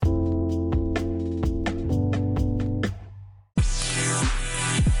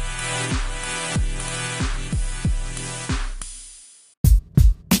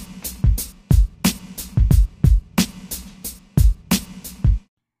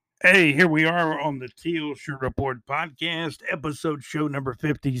Hey, here we are on the Teal Shirt Report podcast, episode show number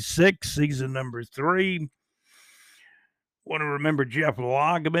 56, season number 3. Want to remember Jeff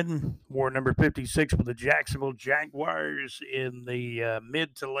Loggeman, wore number 56 for the Jacksonville Jaguars in the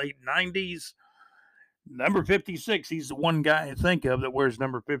mid to late 90s. Number 56, he's the one guy I think of that wears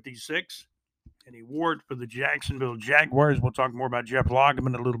number 56, and he wore it for the Jacksonville Jaguars. We'll talk more about Jeff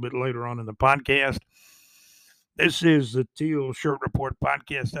Loggeman a little bit later on in the podcast. This is the Teal Shirt Report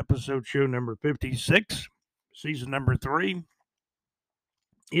podcast, episode show number 56, season number 3.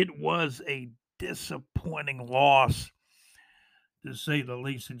 It was a disappointing loss, to say the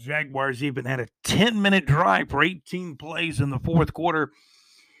least. The Jaguars even had a 10-minute drive for 18 plays in the fourth quarter,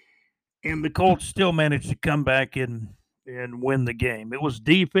 and the Colts still managed to come back and win the game. It was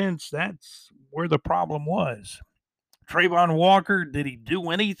defense. That's where the problem was. Trayvon Walker, did he do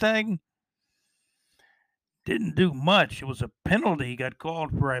anything? Didn't do much. It was a penalty. He got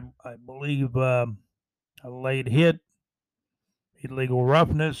called for, I believe, a late hit, illegal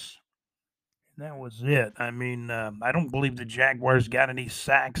roughness, and that was it. I mean, I don't believe the Jaguars got any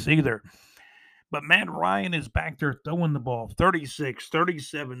sacks either. But Matt Ryan is back there throwing the ball 36,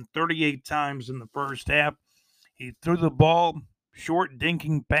 37, 38 times in the first half. He threw the ball, short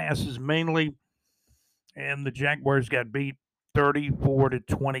dinking passes mainly, and the Jaguars got beat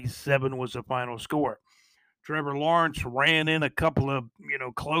 34-27 was the final score. Trevor Lawrence ran in a couple of,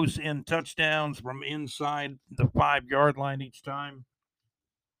 close-in touchdowns from inside the 5-yard line each time.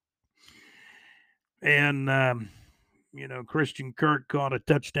 And, Christian Kirk caught a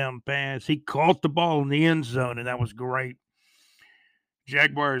touchdown pass. He caught the ball in the end zone, and that was great.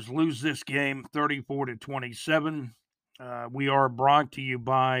 Jaguars lose this game 34-27. We are brought to you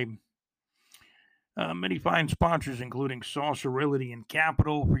by many fine sponsors, including Saucer Realty and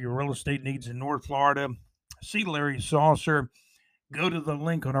Capital for your real estate needs in North Florida. See Larry Saucer. Go to the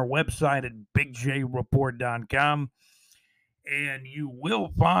link on our website at bigjreport.com, and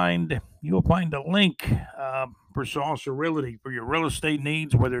you'll find a link for Saucer Realty for your real estate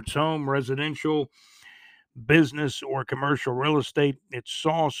needs, whether it's home, residential, business, or commercial real estate. It's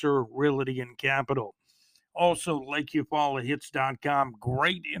Saucer Realty and Capital. Also, LakeUfallahits.com,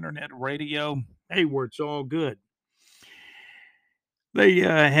 great internet radio. Hey, where it's all good. They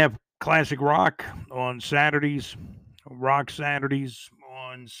have classic rock on Saturdays, rock Saturdays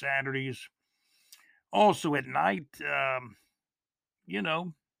on Saturdays. Also at night,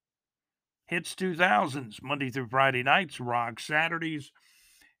 hits 2000s, Monday through Friday nights, rock Saturdays,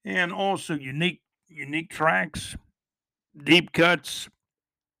 and also unique tracks, deep cuts,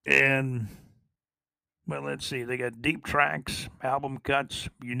 and, well, let's see, they got deep tracks, album cuts,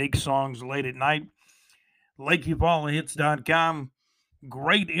 unique songs late at night. LakeUfallahits.com.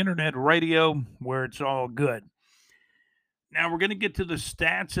 Great internet radio where it's all good. Now, we're going to get to the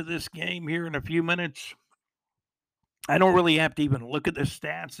stats of this game here in a few minutes. I don't really have to even look at the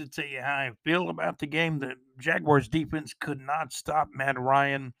stats to tell you how I feel about the game. The Jaguars defense could not stop Matt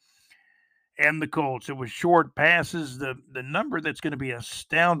Ryan and the Colts. It was short passes. The number that's going to be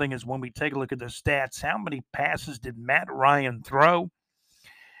astounding is when we take a look at the stats. How many passes did Matt Ryan throw?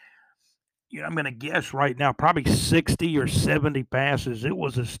 I'm going to guess right now, probably 60 or 70 passes. It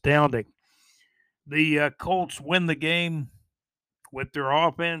was astounding. The Colts win the game with their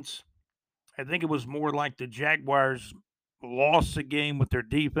offense. I think it was more like the Jaguars lost the game with their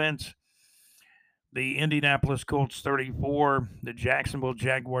defense. The Indianapolis Colts 34, the Jacksonville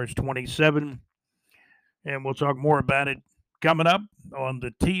Jaguars 27. And we'll talk more about it coming up on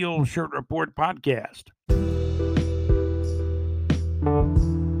the Teal Shirt Report podcast.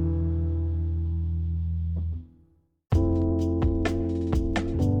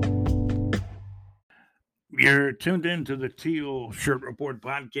 You're tuned in to the Teal Shirt Report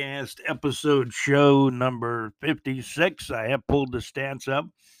podcast, episode show number 56. I have pulled the stats up.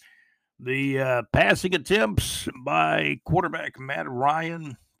 The passing attempts by quarterback Matt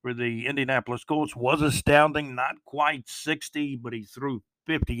Ryan for the Indianapolis Colts was astounding. Not quite 60, but he threw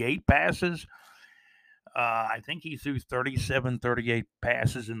 58 passes. I think he threw 37, 38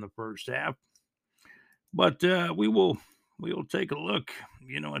 passes in the first half. But we'll take a look,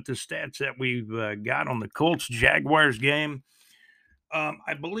 at the stats that we've got on the Colts-Jaguars game.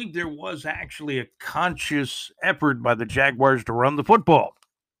 I believe there was actually a conscious effort by the Jaguars to run the football.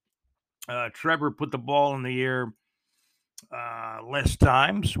 Trevor put the ball in the air less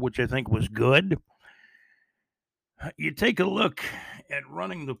times, which I think was good. You take a look at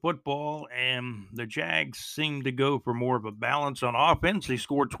running the football, and the Jags seem to go for more of a balance on offense. They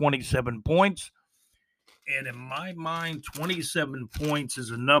scored 27 points. And in my mind, 27 points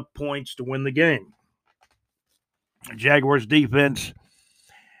is enough points to win the game. The Jaguars defense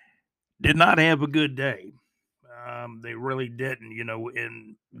did not have a good day. They really didn't,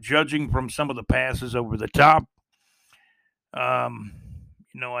 in judging from some of the passes over the top. Um,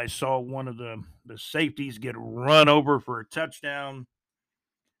 I saw one of the safeties get run over for a touchdown.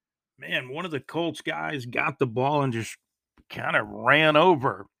 Man, one of the Colts guys got the ball and just kind of ran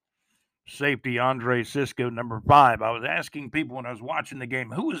over safety Andre Cisco, number 5. I was asking people when I was watching the game,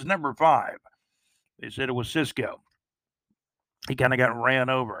 who was number 5? They said it was Cisco. He kind of got ran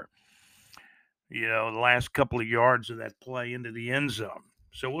over, the last couple of yards of that play into the end zone.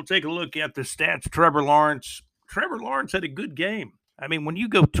 So we'll take a look at the stats. Trevor Lawrence had a good game. I mean, when you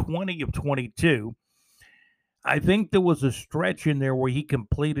go 20 of 22, I think there was a stretch in there where he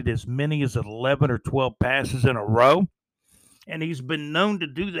completed as many as 11 or 12 passes in a row. And he's been known to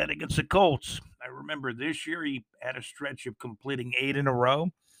do that against the Colts. I remember this year he had a stretch of completing 8 in a row.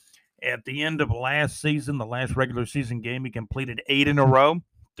 At the end of last season, the last regular season game, he completed 8 in a row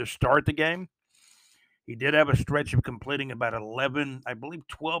to start the game. He did have a stretch of completing about 11, I believe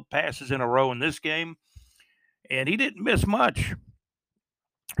 12 passes in a row in this game. And he didn't miss much.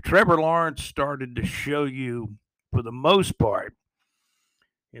 Trevor Lawrence started to show you, for the most part,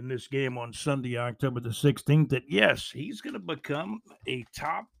 in this game on Sunday, October the 16th, that yes, he's going to become a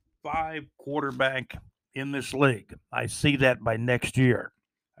top 5 quarterback in this league. I see that by next year.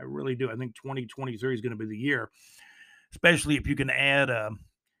 I really do. I think 2023 is going to be the year, especially if you can add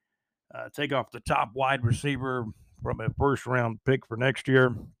take off the top wide receiver from a first-round pick for next year,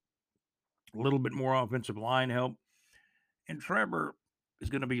 a little bit more offensive line help, and Trevor is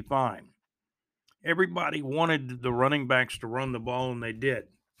going to be fine. Everybody wanted the running backs to run the ball, and they did.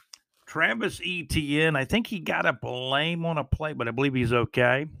 Travis Etienne, I think he got a blame on a play, but I believe he's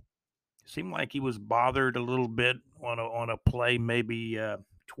okay. Seemed like he was bothered a little bit on a play, maybe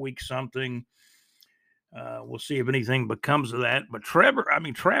tweak something. We'll see if anything becomes of that. But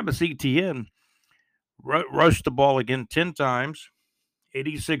Travis Etienne rushed the ball again 10 times,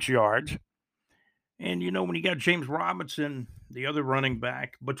 86 yards. And, when you got James Robinson, the other running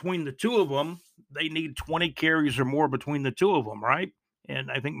back, between the two of them, they need 20 carries or more between the two of them, right?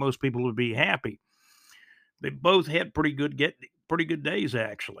 And I think most people would be happy. They both had pretty good days,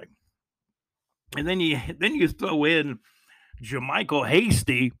 actually. And then you throw in JaMycal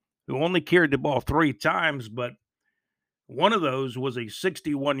Hasty, who only carried the ball 3 times, but one of those was a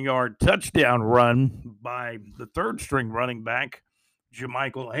 61-yard touchdown run by the third-string running back,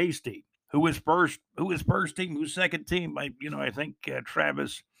 JaMycal Hasty, who is first team, who's second team. I think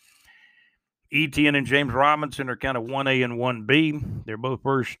Travis Etienne and James Robinson are kind of 1A and 1B. They're both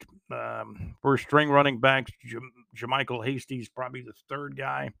first string running backs. JaMycal Hasty's probably the third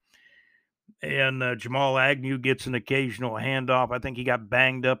guy. And Jamal Agnew gets an occasional handoff. I think he got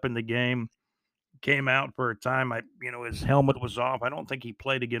banged up in the game. Came out for a time. His helmet was off. I don't think he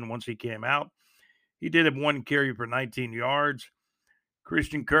played again once he came out. He did have 1 carry for 19 yards.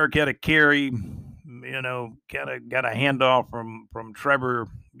 Christian Kirk had a carry, kind of got a handoff from Trevor,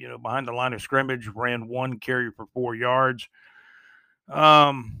 behind the line of scrimmage, ran 1 carry for 4 yards.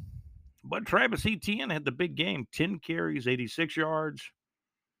 But Travis Etienne had the big game, 10 carries, 86 yards.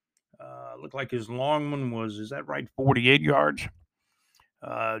 Looked like his long one was, is that right, 48 yards?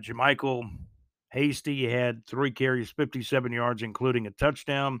 JaMycal Hasty had 3 carries, 57 yards, including a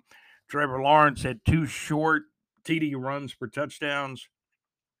touchdown. Trevor Lawrence had 2 short TD runs for touchdowns.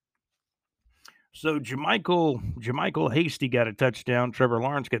 So JaMycal Hasty got a touchdown. Trevor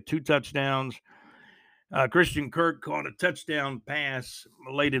Lawrence got 2 touchdowns. Christian Kirk caught a touchdown pass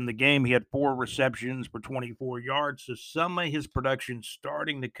late in the game. He had 4 receptions for 24 yards. So some of his production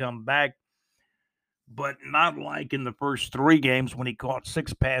starting to come back, but not like in the first 3 games when he caught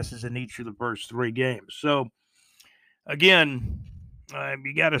 6 passes in each of the first 3 games. So, again,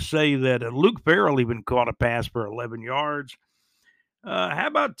 you got to say that Luke Farrell even caught a pass for 11 yards. How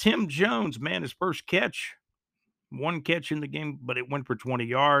about Tim Jones? Man, his first catch, 1 catch in the game, but it went for 20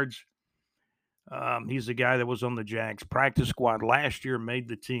 yards. He's the guy that was on the Jags practice squad last year, made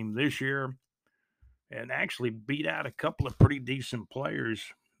the team this year, and actually beat out a couple of pretty decent players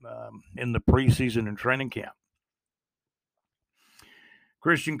in the preseason and training camp.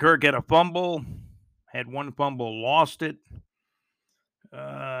 Christian Kirk had a fumble, had 1 fumble, lost it.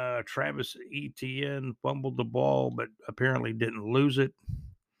 Travis Etienne fumbled the ball, but apparently didn't lose it.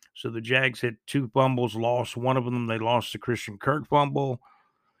 So the Jags had 2 fumbles, lost 1 of them. They lost the Christian Kirk fumble.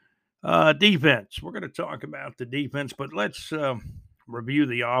 Defense. We're going to talk about the defense, but let's review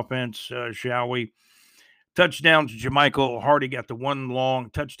the offense, shall we? Touchdowns. JaMycal Hardy got the 1 long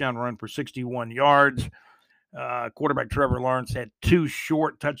touchdown run for 61 yards. Quarterback Trevor Lawrence had 2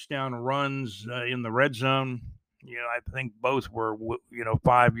 short touchdown runs in the red zone. I think both were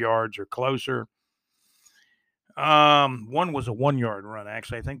 5 yards or closer. One was a 1 yard run.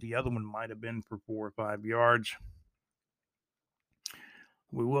 Actually, I think the other one might have been for 4 or 5 yards.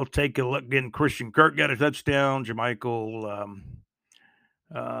 We will take a look again. Christian Kirk got a touchdown.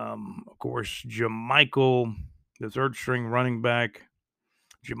 Of course, Jermichael, the third string running back.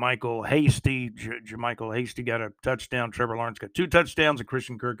 Jermichael Hasty. Jermichael Hasty got a touchdown. Trevor Lawrence got 2 touchdowns, and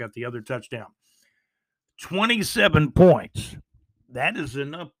Christian Kirk got the other touchdown. 27 points. That is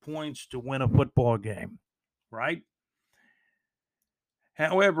enough points to win a football game, right?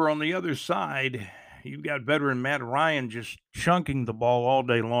 However, on the other side, you've got veteran Matt Ryan just chunking the ball all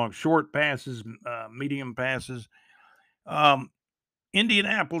day long. Short passes, medium passes.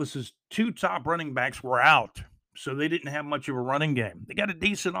 Indianapolis's 2 top running backs were out, so they didn't have much of a running game. They got a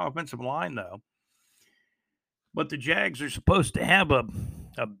decent offensive line, though. But the Jags are supposed to have a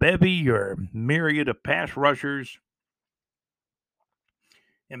bevy or myriad of pass rushers.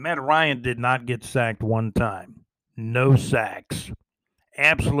 And Matt Ryan did not get sacked one time. No sacks.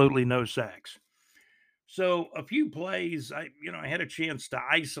 Absolutely no sacks. So a few plays, I had a chance to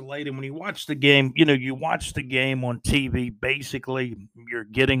isolate him. When you watch the game, you watch the game on TV. Basically, you're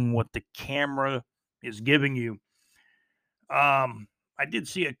getting what the camera is giving you. I did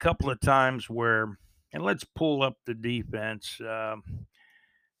see a couple of times where, and let's pull up the defense.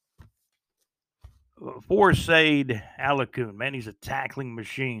 Forsaid Alakun, man, he's a tackling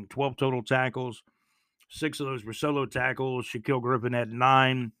machine. 12 total tackles. 6 of those were solo tackles. Shaquille Griffin had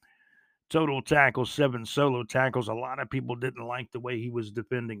 9 total tackles, 7 solo tackles. A lot of people didn't like the way he was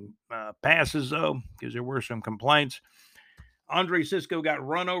defending passes, though, because there were some complaints. Andre Cisco got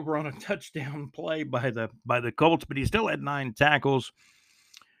run over on a touchdown play by the Colts, but he still had 9 tackles,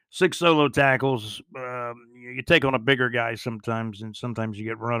 6 solo tackles. You take on a bigger guy sometimes, and sometimes you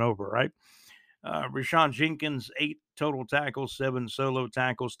get run over, right? Rashawn Jenkins, 8 total tackles, 7 solo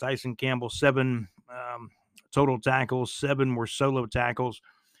tackles. Tyson Campbell, 7 total tackles, 7 were solo tackles.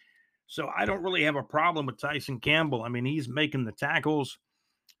 So I don't really have a problem with Tyson Campbell. I mean, he's making the tackles.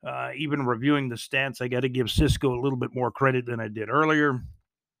 Even reviewing the stats, I got to give Cisco a little bit more credit than I did earlier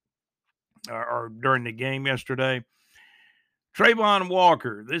or during the game yesterday. Trayvon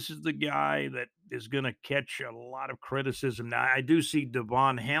Walker, this is the guy that is going to catch a lot of criticism. Now, I do see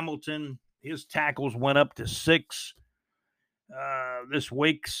Devon Hamilton. His tackles went up to 6 this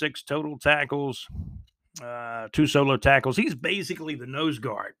week, 6 total tackles, 2 solo tackles. He's basically the nose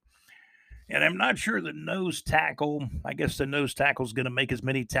guard. And I'm not sure the nose tackle, I guess the nose tackle is going to make as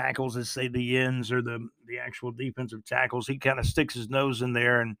many tackles as, say, the ends or the actual defensive tackles. He kind of sticks his nose in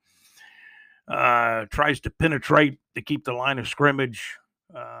there and tries to penetrate to keep the line of scrimmage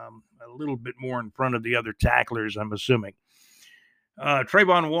a little bit more in front of the other tacklers, I'm assuming.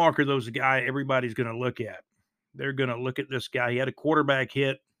 Trayvon Walker, though, is a guy everybody's going to look at. They're going to look at this guy. He had a quarterback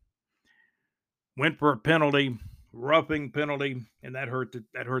hit, went for a penalty, roughing penalty, and that hurt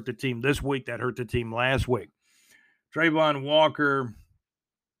the team this week. That hurt the team last week. Trayvon Walker,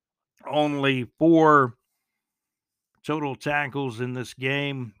 only 4 total tackles in this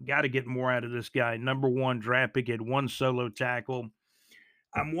game. Got to get more out of this guy. Number 1 draft pick, had 1 solo tackle.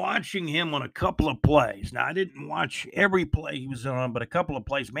 I'm watching him on a couple of plays. Now, I didn't watch every play he was on, but a couple of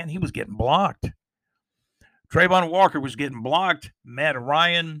plays, man, he was getting blocked. Trayvon Walker was getting blocked. Matt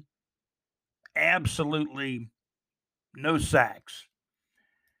Ryan, absolutely no sacks.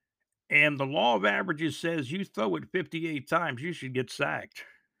 And the law of averages says you throw it 58 times, you should get sacked.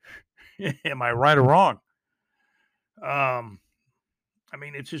 Am I right or wrong? I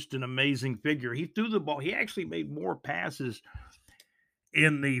mean, it's just an amazing figure. He threw the ball. He actually made more passes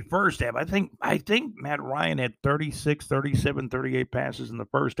in the first half. I think Matt Ryan had 36, 37, 38 passes in the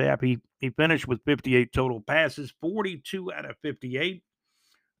first half. He finished with 58 total passes, 42 out of 58,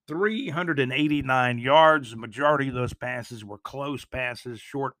 389 yards. The majority of those passes were close passes,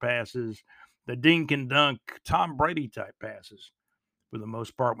 short passes, the dink and dunk, Tom Brady type passes for the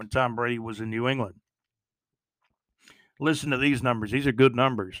most part when Tom Brady was in New England. Listen to these numbers. These are good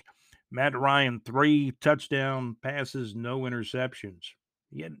numbers. Matt Ryan, 3 touchdown passes, no interceptions.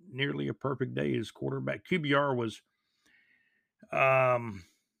 He had nearly a perfect day as quarterback. QBR was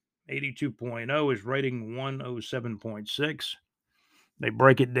 82.0. His rating 107.6. They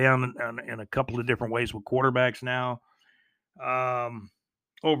break it down in a couple of different ways with quarterbacks now.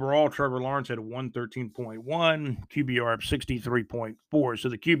 Overall, Trevor Lawrence had a 113.1, QBR of 63.4. So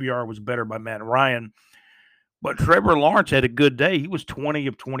the QBR was better by Matt Ryan. But Trevor Lawrence had a good day. He was 20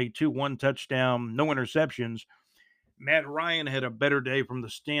 of 22, 1 touchdown, no interceptions. Matt Ryan had a better day from the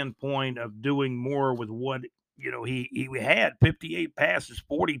standpoint of doing more with what, he had 58 passes,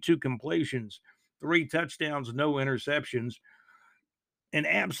 42 completions, 3 touchdowns, no interceptions, and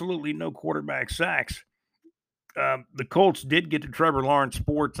absolutely no quarterback sacks. The Colts did get to Trevor Lawrence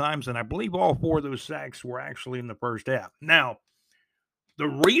 4 times, and I believe all 4 of those sacks were actually in the first half. Now, the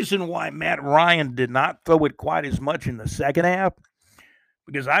reason why Matt Ryan did not throw it quite as much in the second half,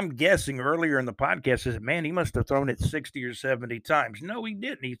 because I'm guessing earlier in the podcast, I said, man, he must have thrown it 60 or 70 times. No, he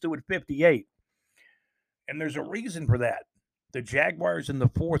didn't. He threw it 58. And there's a reason for that. The Jaguars in the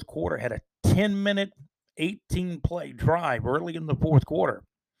fourth quarter had a 10-minute, 18-play drive early in the fourth quarter.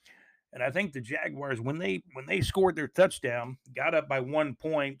 And I think the Jaguars, when they scored their touchdown, got up by 1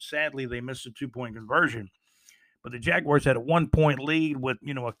 point. Sadly, they missed a 2-point conversion. But the Jaguars had a 1-point lead with,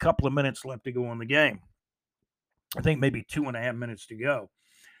 a couple of minutes left to go in the game. I think maybe 2.5 minutes to go.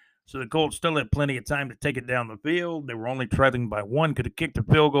 So the Colts still had plenty of time to take it down the field. They were only trailing by 1, could have kicked a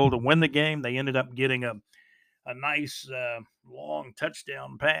field goal to win the game. They ended up getting a nice long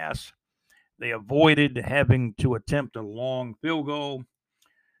touchdown pass. They avoided having to attempt a long field goal,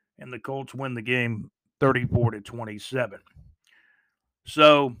 and the Colts win the game 34-27.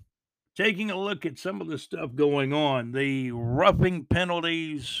 So taking a look at some of the stuff going on, the roughing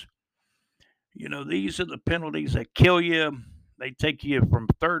penalties, these are the penalties that kill you. They take you from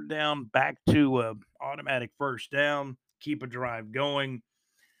third down back to automatic first down, keep a drive going.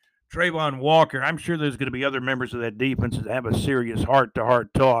 Trayvon Walker, I'm sure there's going to be other members of that defense that have a serious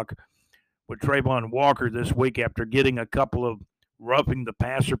heart-to-heart talk with Trayvon Walker this week after getting a couple of roughing the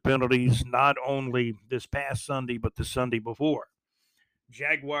passer penalties, not only this past Sunday, but the Sunday before.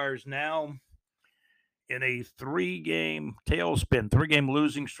 Jaguars now in a 3-game tailspin, 3-game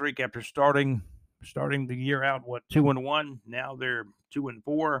losing streak after starting the year out, 2-1. Now they're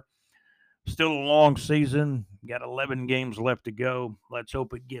 2-4. Still a long season. Got 11 games left to go. Let's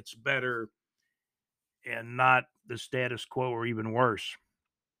hope it gets better and not the status quo or even worse.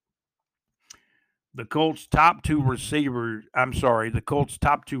 The Colts' top 2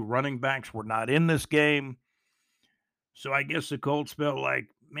 running backs were not in this game. So I guess the Colts felt like,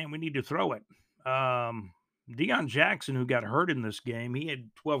 man, we need to throw it. Deion Jackson, who got hurt in this game, he had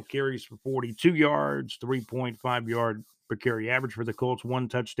 12 carries for 42 yards, 3.5 yard per carry average for the Colts, 1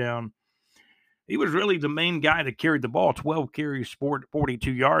 touchdown. He was really the main guy that carried the ball, 12 carries,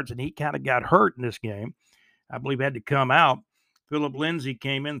 42 yards, and he kind of got hurt in this game. I believe had to come out. Philip Lindsay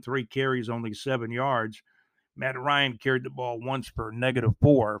came in, 3 carries, only 7 yards. Matt Ryan carried the ball once for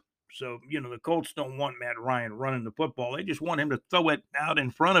 -4. So, the Colts don't want Matt Ryan running the football. They just want him to throw it out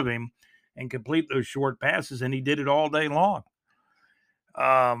in front of him and complete those short passes, and he did it all day long.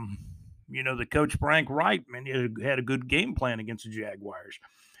 The coach Frank Wright, man, he had a good game plan against the Jaguars.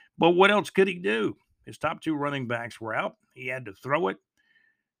 But what else could he do? His top 2 running backs were out. He had to throw it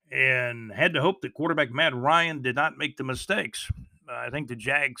and had to hope that quarterback Matt Ryan did not make the mistakes. I think the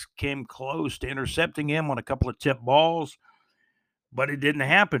Jags came close to intercepting him on a couple of tip balls, but it didn't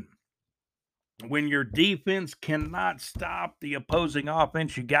happen. When your defense cannot stop the opposing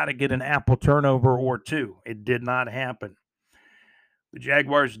offense, you got to get an apple turnover or 2. It did not happen. The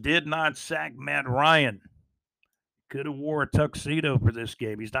Jaguars did not sack Matt Ryan. Could have wore a tuxedo for this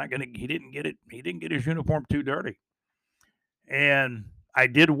game. He didn't get it. He didn't get his uniform too dirty. And I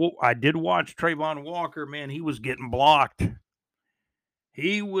did watch Trayvon Walker. Man, he was getting blocked.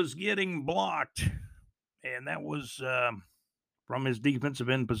 He was getting blocked. And that was from his defensive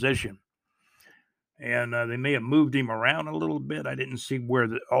end position. And they may have moved him around a little bit. I didn't see where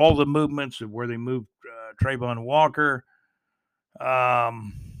all the movements of where they moved Trayvon Walker.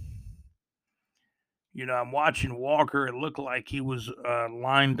 I'm watching Walker. It looked like he was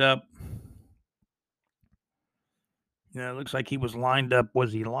lined up. It looks like he was lined up.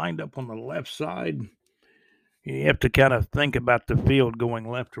 Was he lined up on the left side? You have to kind of think about the field going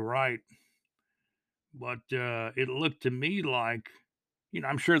left to right. But it looked to me like,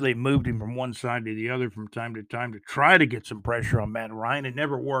 I'm sure they moved him from one side to the other from time to time to try to get some pressure on Matt Ryan. It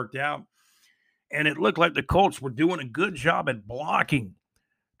never worked out. And it looked like the Colts were doing a good job at blocking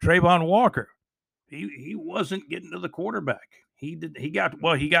Trayvon Walker. He wasn't getting to the quarterback. He got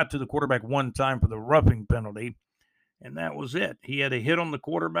to the quarterback 1 time for the roughing penalty, and that was it. He had a hit on the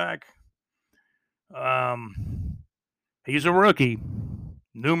quarterback. He's a rookie,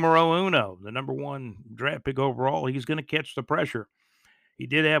 numero uno, the number 1 draft pick overall. He's going to catch the pressure. He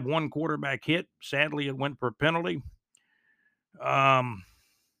did have 1 quarterback hit. Sadly, it went for a penalty.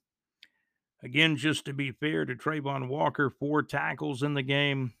 Again, just to be fair to Trayvon Walker, 4 tackles in the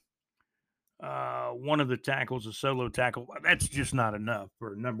game. One of the tackles, a solo tackle. That's just not enough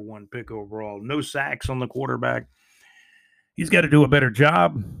for a number 1 pick overall. No sacks on the quarterback. He's got to do a better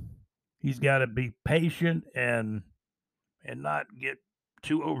job. He's got to be patient and not get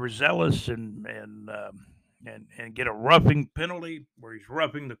too overzealous and get a roughing penalty where he's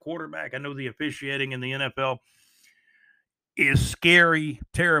roughing the quarterback. I know the officiating in the NFL is scary,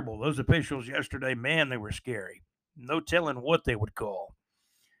 terrible. Those officials yesterday, man, they were scary. No telling what they would call.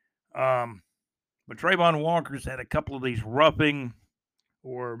 But Trayvon Walker's had a couple of these roughing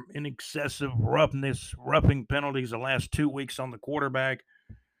or in excessive roughing penalties the last 2 weeks on the quarterback.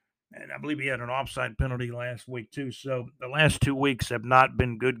 And I believe he had an offside penalty last week, too. So the last 2 weeks have not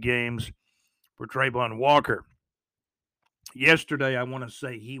been good games for Trayvon Walker. Yesterday, I want to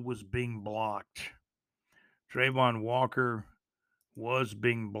say he was being blocked. Trayvon Walker was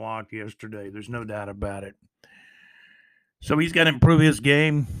being blocked yesterday. There's no doubt about it. So he's got to improve his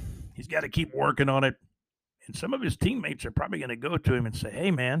game. He's got to keep working on it. And some of his teammates are probably going to go to him and say,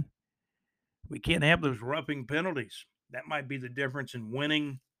 hey, man, we can't have those roughing penalties. That might be the difference in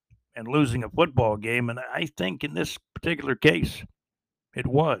winning and losing a football game. And I think in this particular case, it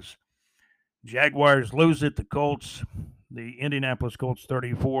was. Jaguars lose it. The Indianapolis Colts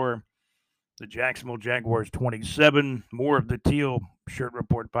 34, the Jacksonville Jaguars 27. More of the Teal Shirt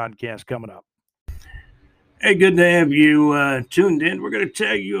Report podcast coming up. Hey, good to have you tuned in. We're going to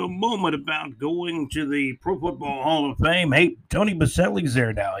tell you a moment about going to the Pro Football Hall of Fame. Hey, Tony Boselli's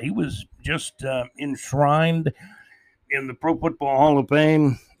there now. He was just enshrined in the Pro Football Hall of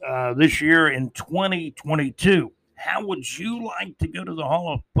Fame this year in 2022. How would you like to go to the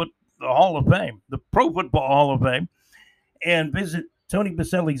Hall of Fame, the Pro Football Hall of Fame, and visit Tony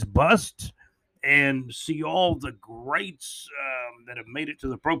Boselli's bust and see all the greats that have made it to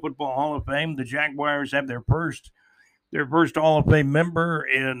the Pro Football Hall of Fame? The Jaguars have their first Hall of Fame member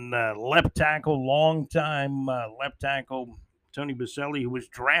in left tackle, longtime left tackle Tony Boselli, who was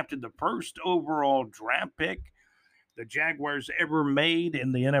drafted the first overall draft pick the Jaguars ever made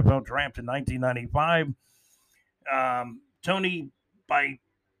in the NFL draft in 1995. Tony, by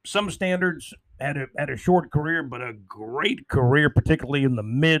some standards, had a short career, but a great career, particularly in the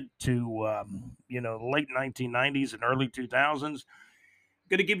mid to late 1990s and early 2000s.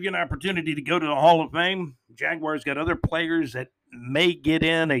 Going to give you an opportunity to go to the Hall of Fame. Jaguars got other players that may get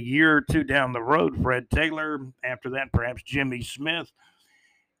in a year or two down the road. Fred Taylor. After that, perhaps Jimmy Smith.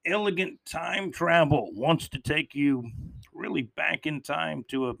 Elegant Time Travel wants to take you really back in time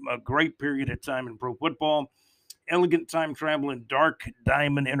to a great period of time in pro football. Elegant Time Travel and Dark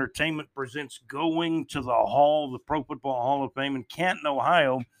Diamond Entertainment presents Going to the Pro Football Hall of Fame in Canton,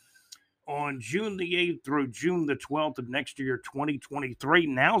 Ohio, on June the 8th through June the 12th of next year, 2023.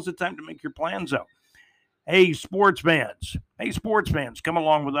 Now's the time to make your plans out. Hey, sports fans, come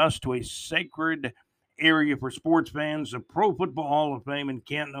along with us to a sacred area for sports fans, the Pro Football Hall of Fame in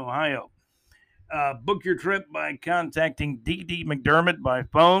Canton, Ohio. Book your trip by contacting D.D. McDermott by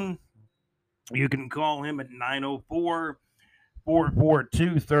phone. You can call him at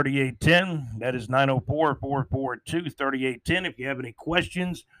 904-442-3810. That is 904-442-3810. If you have any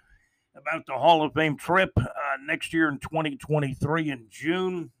questions about the Hall of Fame trip next year in 2023 in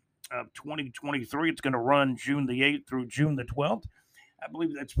June of 2023, it's going to run June the 8th through June the 12th. I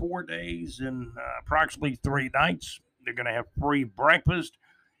believe that's 4 days and approximately 3 nights. They're going to have free breakfast.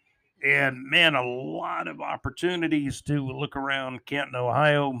 And, man, a lot of opportunities to look around Canton,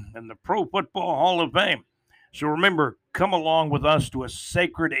 Ohio, and the Pro Football Hall of Fame. So remember, come along with us to a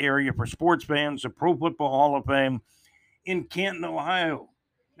sacred area for sports fans, the Pro Football Hall of Fame in Canton, Ohio.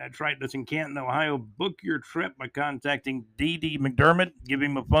 That's right, that's in Canton, Ohio. Book your trip by contacting D.D. McDermott. Give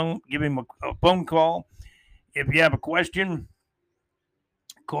him a phone call. If you have a question,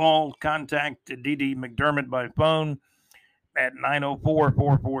 contact D.D. McDermott by phone at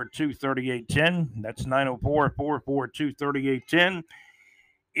 904-442-3810. That's 904-442-3810.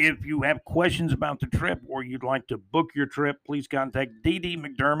 If you have questions about the trip or you'd like to book your trip, please contact D.D.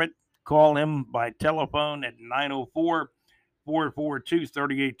 McDermott. Call him by telephone at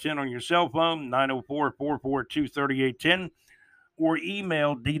 904-442-3810 on your cell phone, 904-442-3810, or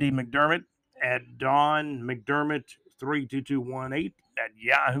email D.D. McDermott at DonMcDermott32218 at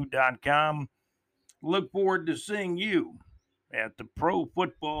yahoo.com. Look forward to seeing you at the Pro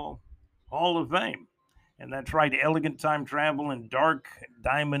Football Hall of Fame. And that's right, Elegant Time Travel and Dark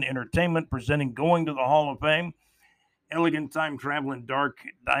Diamond Entertainment presenting Going to the Hall of Fame. Elegant Time Travel and Dark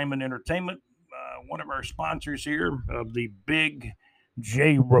Diamond Entertainment, one of our sponsors here of the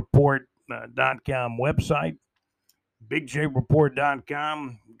BigJReport.com website.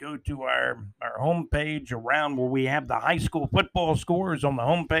 BigJReport.com. Go to our homepage around where we have the high school football scores on the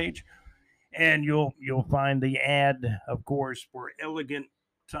homepage. And you'll find the ad, of course, for Elegant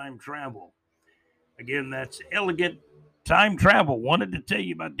Time Travel. Again, that's Elegant Time travel. Wanted to tell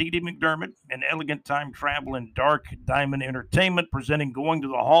you about D.D. McDermott and Elegant Time Travel and Dark Diamond Entertainment presenting Going to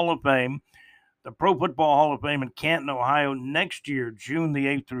the Hall of Fame, the Pro Football Hall of Fame in Canton, Ohio, next year, June the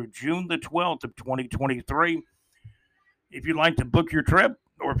 8th through June the 12th of 2023. If you'd like to book your trip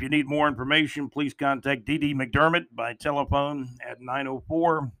or if you need more information, please contact D.D. McDermott by telephone at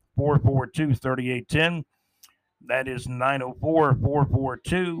 904-442-3810. That is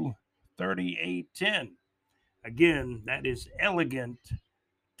 904-442-3810. Again, that is Elegant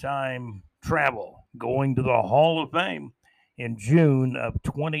Time Travel, going to the Hall of Fame in June of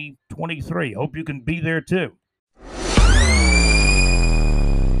 2023. Hope you can be there too.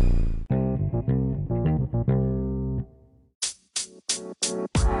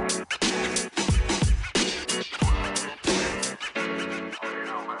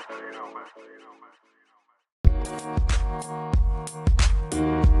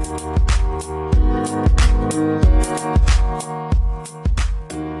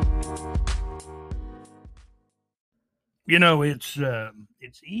 You know, it's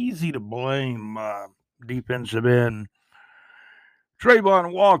easy to blame defensive end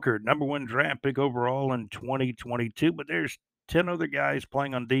Trayvon Walker, number one draft pick overall in 2022, but there's 10 other guys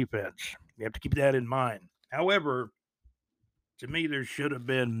playing on defense. You have to keep that in mind. However, to me, there should have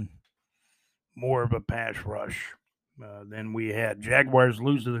been more of a pass rush than we had. Jaguars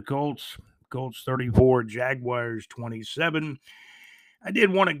lose to the Colts. Colts 34, Jaguars 27. I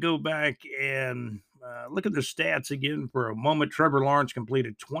did want to go back and look at the stats again for a moment. Trevor Lawrence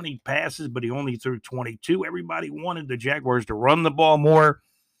completed 20 passes, but he only threw 22. Everybody wanted the Jaguars to run the ball more,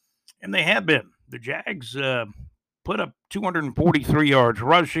 and they have been. The Jags put up 243 yards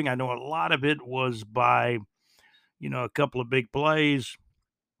rushing. I know a lot of it was by, a couple of big plays.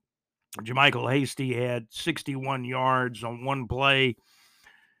 JaMycal Hasty had 61 yards on one play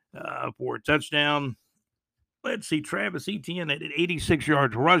for a touchdown. Let's see, Travis Etienne had 86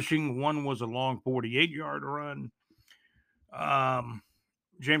 yards rushing. One was a long 48-yard run.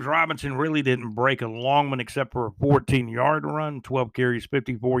 James Robinson really didn't break a long one except for a 14-yard run, 12 carries,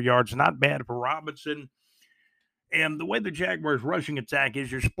 54 yards. Not bad for Robinson. And the way the Jaguars' rushing attack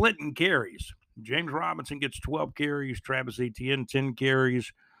is, you're splitting carries. James Robinson gets 12 carries, Travis Etienne 10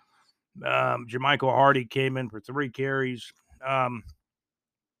 carries. JaMycal Hardy came in for 3 carries.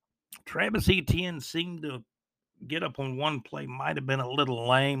 Travis Etienne seemed to get up on one play, might have been a little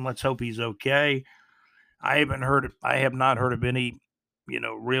lame. Let's hope he's okay. I have not heard of any,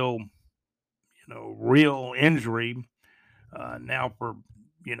 real injury now for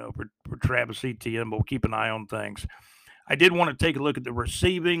Travis Etienne, but we'll keep an eye on things. I did want to take a look at the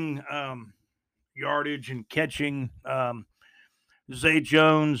receiving yardage and catching. Zay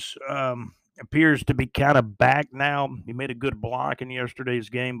Jones appears to be kind of back now. He made a good block in yesterday's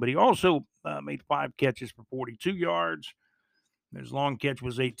game, but he also made 5 catches for 42 yards. His long catch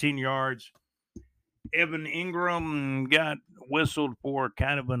was 18 yards. Evan Ingram got whistled for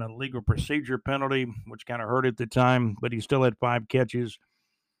kind of an illegal procedure penalty, which kind of hurt at the time, but he still had 5 catches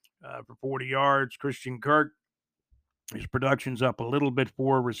for 40 yards. Christian Kirk, his production's up a little bit,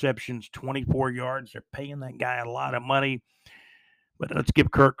 4 receptions, 24 yards. They're paying that guy a lot of money. But let's give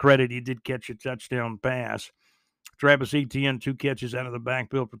Kirk credit. He did catch a touchdown pass. Travis Etienne, 2 catches out of the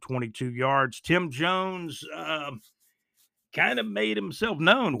backfield for 22 yards. Tim Jones kind of made himself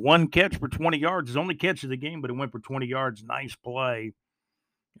known. 1 catch for 20 yards. His only catch of the game, but it went for 20 yards. Nice play.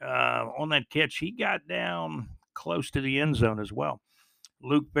 On that catch, he got down close to the end zone as well.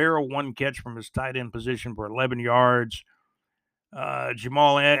 Luke Farrell, 1 catch from his tight end position for 11 yards.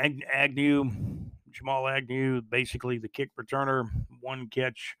 Jamal Agnew, basically the kick returner, 1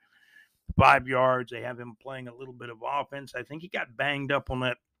 catch, 5 yards. They have him playing a little bit of offense. I think he got banged up on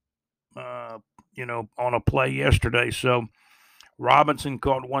that, on a play yesterday. So Robinson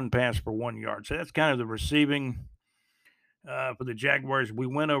caught 1 pass for 1 yard. So that's kind of the receiving for the Jaguars. We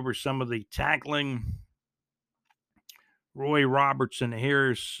went over some of the tackling. Roy Robertson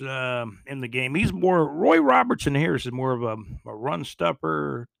Harris in the game. Roy Robertson Harris is more of a run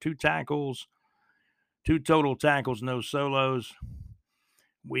stuffer, 2 tackles. 2 total tackles, no solos.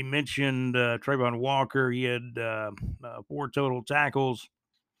 We mentioned Trayvon Walker. He had 4 total tackles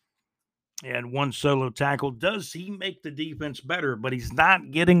and 1 solo tackle. Does he make the defense better? But he's not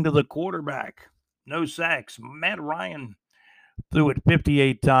getting to the quarterback. No sacks. Matt Ryan threw it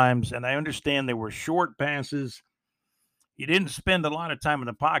 58 times, and I understand they were short passes. He didn't spend a lot of time in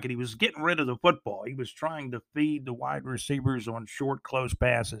the pocket. He was getting rid of the football. He was trying to feed the wide receivers on short, close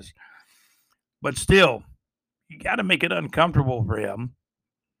passes. But still, you got to make it uncomfortable for him.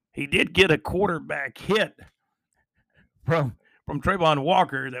 He did get a quarterback hit from Trayvon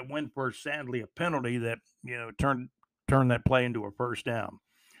Walker that went for, sadly, a penalty that turned turn that play into a first down.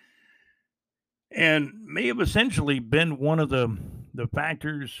 And may have essentially been one of the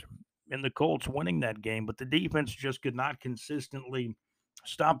factors in the Colts winning that game, but the defense just could not consistently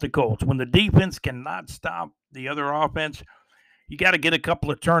stop the Colts. When the defense cannot stop the other offense, you got to get a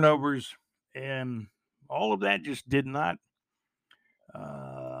couple of turnovers, and all of that just did not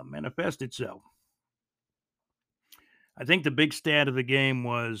manifest itself. I think the big stat of the game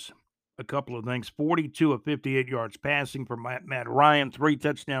was a couple of things. 42 of 58 yards passing for Matt Ryan, 3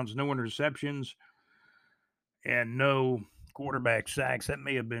 touchdowns, no interceptions, and no quarterback sacks. That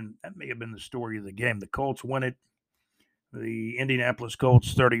may have been the story of the game. The Colts win it. The Indianapolis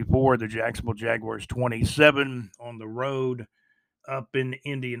Colts 34, the Jacksonville Jaguars 27 on the road up in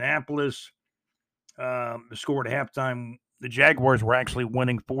Indianapolis. The score at halftime, the Jaguars were actually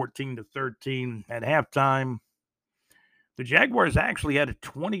winning 14-13 at halftime. The Jaguars actually had a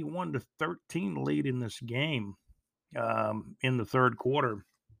 21-13 lead in this game in the third quarter.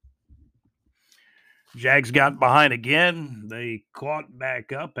 Jags got behind again. They caught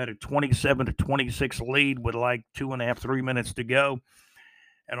back up at a 27-26 lead with like 3 minutes to go.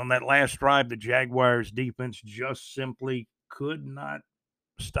 And on that last drive, the Jaguars defense just simply could not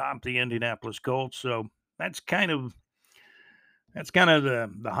stop the Indianapolis Colts. So that's kind of the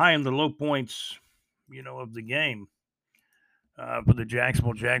high and the low points, of the game for the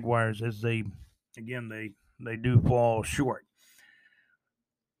Jacksonville Jaguars as they do fall short.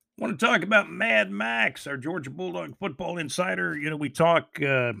 I want to talk about Mad Max, our Georgia Bulldog football insider. We talk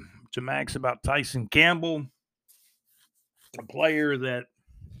to Max about Tyson Campbell, a player that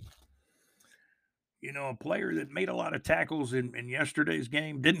made a lot of tackles in yesterday's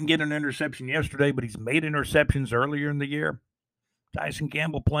game. Didn't get an interception yesterday, but he's made interceptions earlier in the year. Tyson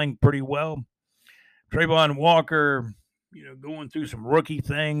Campbell playing pretty well. Trayvon Walker, going through some rookie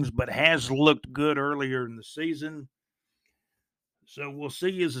things, but has looked good earlier in the season. So we'll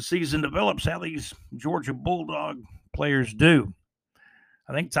see as the season develops how these Georgia Bulldog players do.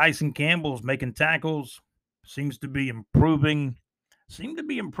 I think Tyson Campbell's making tackles, seems to be improving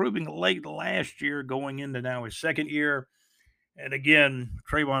late last year going into now his second year. And again,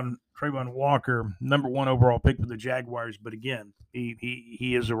 Trayvon Walker, number 1 overall pick for the Jaguars, but again,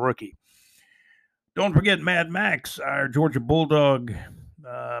 he is a rookie. Don't forget Mad Max, our Georgia Bulldog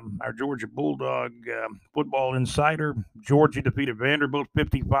football insider. Georgia defeated Vanderbilt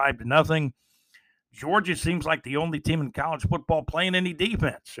 55-0. Georgia seems like the only team in college football playing any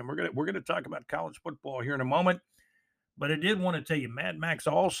defense, and we're gonna talk about college football here in a moment. But I did want to tell you, Mad Max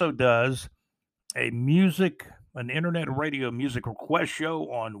also does an internet radio music request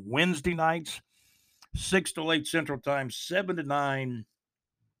show on Wednesday nights, 6 to 8 Central Time, 7 to 9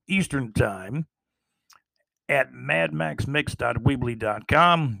 Eastern Time, at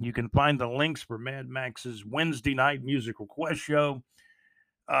madmaxmix.weebly.com. You can find the links for Mad Max's Wednesday night music request show.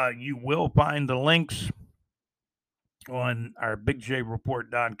 You will find the links on our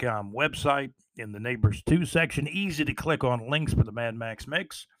bigjreport.com website in the Neighbors 2 section. Easy to click on links for the Mad Max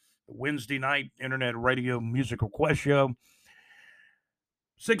Mix, the Wednesday night internet radio music request show.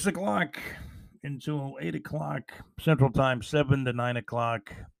 6 o'clock until 8 o'clock Central Time, 7 to 9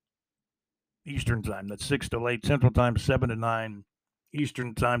 o'clock Eastern Time. That's 6 to 8 Central Time, 7 to 9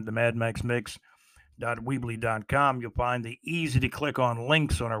 Eastern Time, the Mad Max Mix.weebly.com. You'll find the easy to click on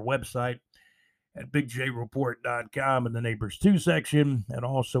links on our website at bigjreport.com in the Neighbors 2 section, and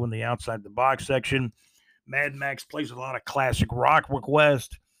also in the Outside the Box section. Mad Max plays a lot of classic rock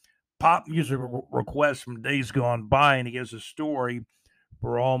requests, pop music requests from days gone by, and he has a story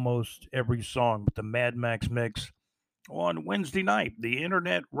for almost every song. But the Mad Max Mix on Wednesday night, the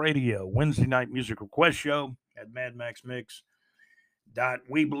internet radio Wednesday night music request show at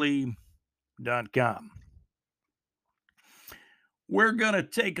madmaxmix.weebly.com. We're going to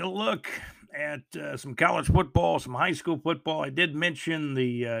take a look at some college football, some high school football. I did mention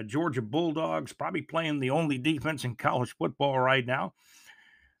the Georgia Bulldogs probably playing the only defense in college football right now.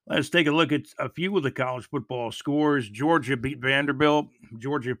 Let's take a look at a few of the college football scores. Georgia beat Vanderbilt.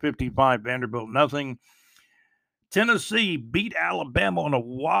 Georgia 55, Vanderbilt nothing. Tennessee beat Alabama on a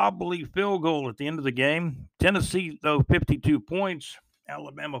wobbly field goal at the end of the game. Tennessee, though, 52 points.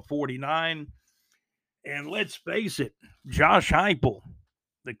 Alabama 49. And let's face it, Josh Heupel,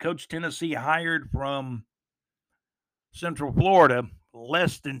 the coach Tennessee hired from Central Florida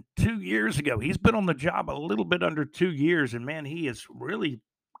less than 2 years ago. He's been on the job a little bit under 2 years, and man, he has really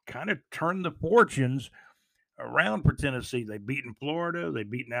kind of turned the fortunes around for Tennessee. They've beaten Florida. They've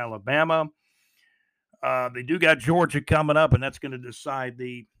beaten Alabama. They do got Georgia coming up, and that's going to decide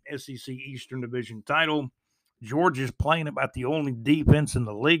the SEC Eastern Division title. Georgia's playing about the only defense in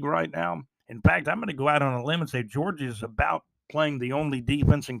the league right now. In fact, I'm going to go out on a limb and say Georgia is about playing the only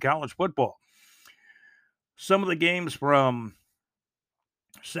defense in college football. Some of the games from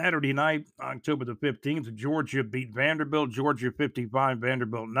Saturday night, October the 15th, Georgia beat Vanderbilt. Georgia 55,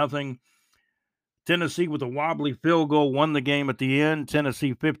 Vanderbilt nothing. Tennessee with a wobbly field goal won the game at the end.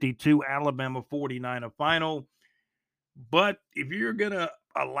 Tennessee 52, Alabama 49 a final. But if you're going to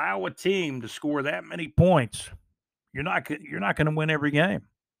allow a team to score that many points, you're not going to win every game.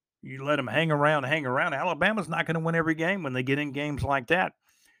 You let them hang around. Alabama's not going to win every game when they get in games like that.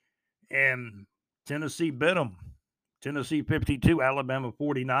 And Tennessee bit them. Tennessee 52, Alabama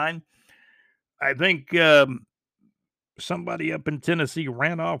 49. I think somebody up in Tennessee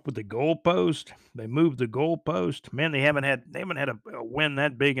ran off with the goalpost. They moved the goalpost. Man, they haven't had a win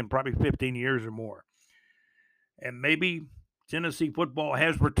that big in probably 15 years or more. And maybe Tennessee football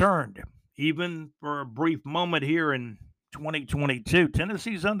has returned, even for a brief moment here in 2022.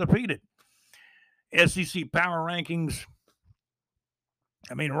 Tennessee's undefeated. SEC power rankings.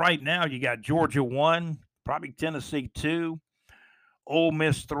 I mean, right now you got Georgia 1, probably Tennessee 2, Ole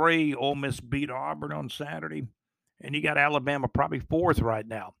Miss 3. Ole Miss beat Auburn on Saturday. And you got Alabama probably 4th right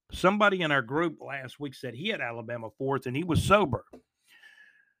now. Somebody in our group last week said he had Alabama 4th and he was sober.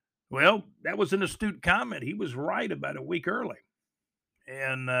 Well, that was an astute comment. He was right about a week early.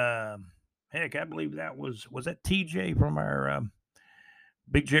 And heck, I believe that was that TJ from our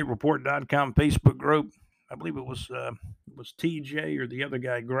BigJReport.com Facebook group. I believe it was TJ or the other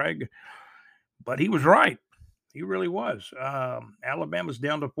guy, Greg. But he was right. He really was. Alabama's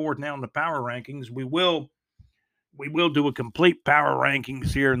down to 4th now in the power rankings. We will do a complete power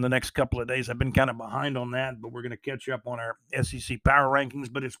rankings here in the next couple of days. I've been kind of behind on that, but we're going to catch up on our SEC power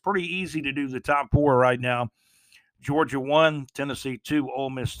rankings. But it's pretty easy to do the top 4 right now. Georgia 1, Tennessee 2,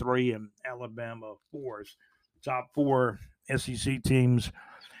 Ole Miss 3, and Alabama 4. Top 4 SEC teams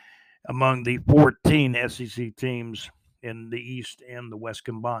among the 14 SEC teams in the East and the West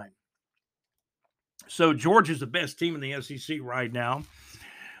combined. So Georgia's the best team in the SEC right now.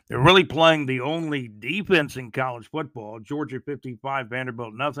 They're really playing the only defense in college football. Georgia 55,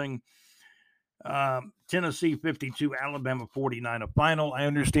 Vanderbilt nothing. Tennessee 52, Alabama 49 a final. I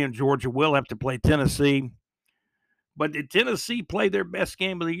understand Georgia will have to play Tennessee. But did Tennessee play their best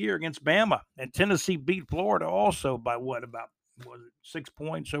game of the year against Bama? And Tennessee beat Florida also by about 6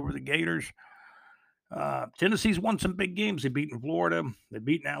 points over the Gators. Tennessee's won some big games. They've beaten Florida. They've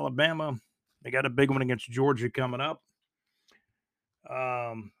beaten Alabama. They got a big one against Georgia coming up.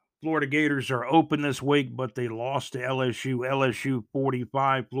 Florida Gators are open this week, but they lost to LSU. LSU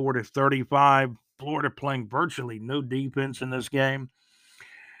 45, Florida 35. Florida playing virtually no defense in this game.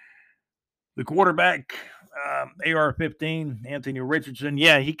 The quarterback, AR-15, Anthony Richardson.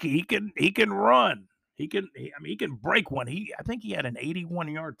 Yeah, he can run. He can break one. I think he had an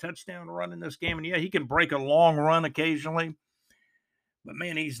 81-yard touchdown run in this game, and yeah, he can break a long run occasionally. But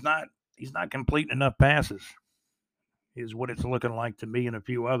man, he's not completing enough passes, is what it's looking like to me and a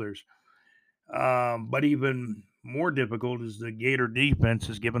few others. But even more difficult is the Gator defense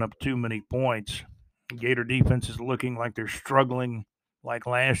has given up too many points. Gator defense is looking like they're struggling like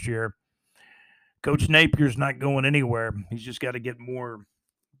last year. Coach Napier's not going anywhere. He's just got to get more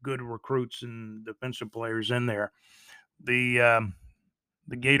good recruits and defensive players in there. The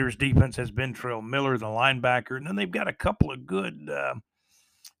Gators defense has been Trell Miller, the linebacker, and then they've got a couple of good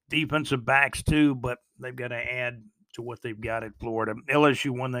defensive backs too, but they've got to add to what they've got at Florida.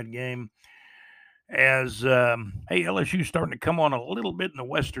 LSU won that game. LSU's starting to come on a little bit in the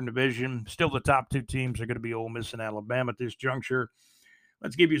Western Division. Still, the top 2 teams are going to be Ole Miss and Alabama at this juncture.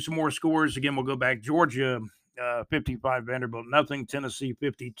 Let's give you some more scores. Again, we'll go back. Georgia 55, Vanderbilt nothing. Tennessee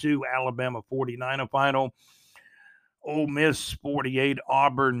 52, Alabama 49 a final. Ole Miss 48,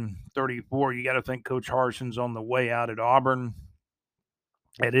 Auburn 34. You got to think Coach Harsin's on the way out at Auburn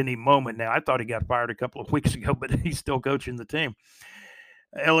at any moment now. I thought he got fired a couple of weeks ago, but he's still coaching the team.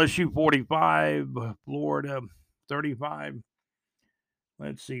 LSU 45, Florida 35.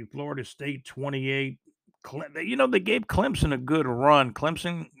 Let's see, Florida State 28. They gave Clemson a good run.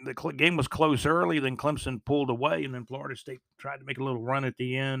 The game was close early, then Clemson pulled away, and then Florida State tried to make a little run at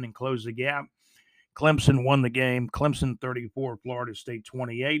the end and close the gap. Clemson won the game. Clemson 34, Florida State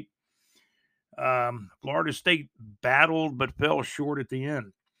 28. Florida State battled but fell short at the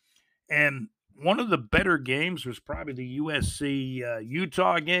end. And one of the better games was probably the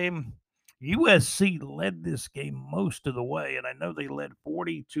USC-Utah game. USC led this game most of the way, and I know they led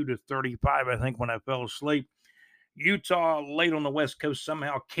 42-35, I think, when I fell asleep. Utah, late on the West Coast,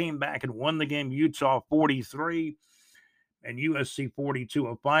 somehow came back and won the game. Utah 43. and USC 42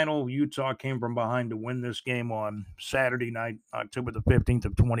 a final. Utah came from behind to win this game on Saturday night, October the 15th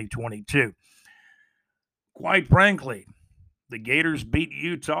of 2022. Quite frankly, the Gators beat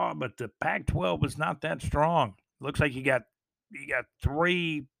Utah, but the Pac-12 is not that strong. Looks like you got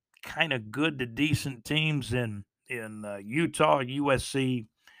three kind of good to decent teams in Utah, USC,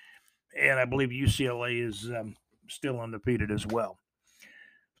 and I believe UCLA is still undefeated as well.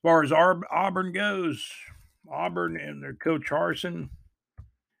 As far as Auburn goes, Auburn and their coach Harsin.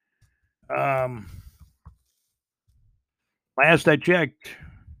 Last I checked,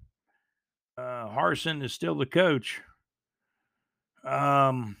 Harsin is still the coach.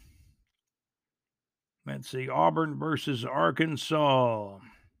 Let's see, Auburn versus Arkansas.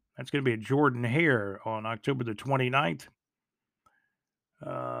 That's going to be at Jordan Hare on October the 29th.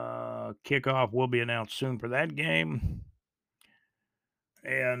 Kickoff will be announced soon for that game.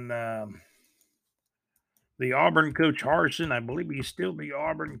 And the Auburn coach Harsin, I believe he's still the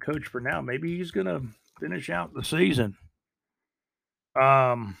Auburn coach for now. Maybe he's going to finish out the season.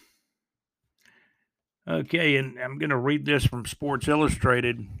 Okay, and I'm going to read this from Sports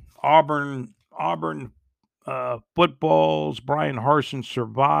Illustrated. Auburn football's Brian Harsin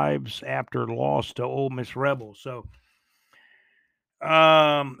survives after loss to Ole Miss Rebels. So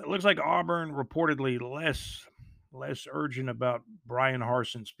it looks like Auburn reportedly less urgent about Brian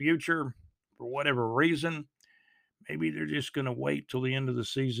Harsin's future for whatever reason. Maybe they're just going to wait till the end of the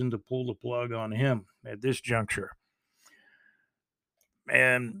season to pull the plug on him at this juncture.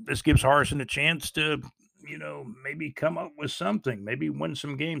 And this gives Harsin a chance to, maybe come up with something, maybe win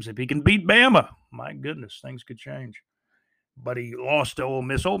some games. If he can beat Bama, my goodness, things could change. But he lost to Ole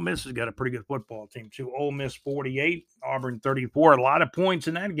Miss. Ole Miss has got a pretty good football team, too. Ole Miss 48, Auburn 34. A lot of points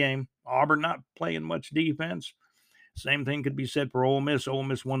in that game. Auburn not playing much defense. Same thing could be said for Ole Miss. Ole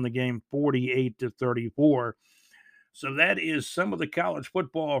Miss won the game 48-34. So that is some of the college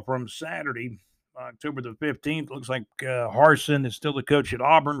football from Saturday, October the 15th. Looks like Harsin is still the coach at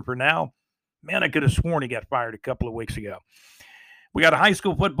Auburn for now. Man, I could have sworn he got fired a couple of weeks ago. We got a high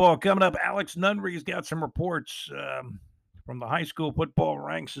school football coming up. Alex Nunry's got some reports from the high school football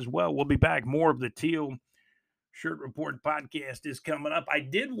ranks as well. We'll be back. More of the Teal Shirt Report podcast is coming up. I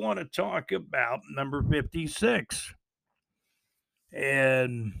did want to talk about number 56.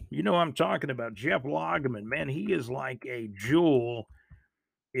 And I'm talking about Jeff Lageman. Man, he is like a jewel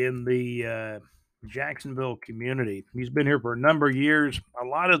in the Jacksonville community. He's been here for a number of years. A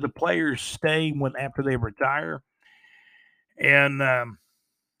lot of the players stay after they retire. And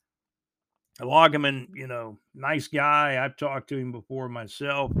Lageman, nice guy. I've talked to him before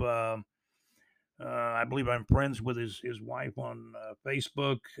myself. I believe I'm friends with his wife on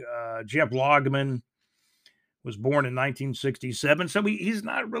Facebook. Jeff Lageman was born in 1967, so he's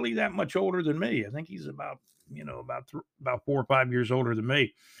not really that much older than me. I think he's about 4 or 5 years older than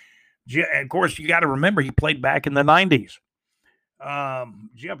me. And of course, you got to remember he played back in the 90s.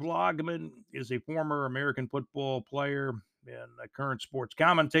 Jeff Lageman is a former American football player and a current sports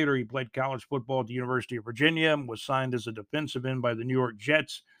commentator. He played college football at the University of Virginia, was signed as a defensive end by the New York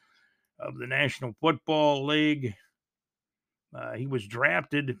Jets of the National Football League. He was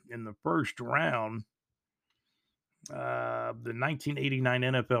drafted in the first round of the 1989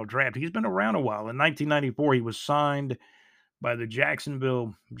 NFL draft. He's been around a while. In 1994, he was signed by the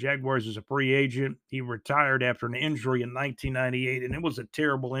Jacksonville Jaguars as a free agent. He retired after an injury in 1998, and it was a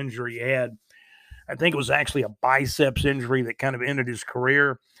terrible injury he had. I think it was actually a biceps injury that kind of ended his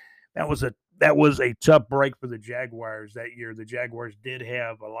career. That was a tough break for the Jaguars that year. The Jaguars did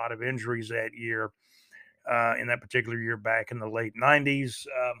have a lot of injuries that year, in that particular year back in the late 90s.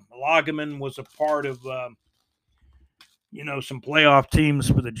 Lageman was a part of some playoff teams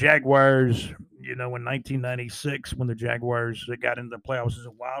for the Jaguars, in 1996 when the Jaguars got into the playoffs as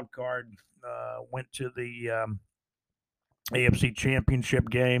a wild card, went to the AFC Championship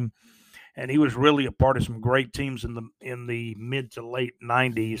game, and he was really a part of some great teams in the mid to late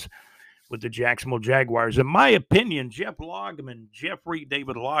 90s with the Jacksonville Jaguars. In my opinion, Jeffrey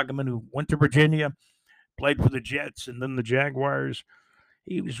David Lageman, who went to Virginia, played for the Jets and then the Jaguars,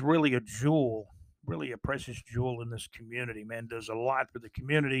 he was really a jewel. Really a precious jewel in this community, man. Does a lot for the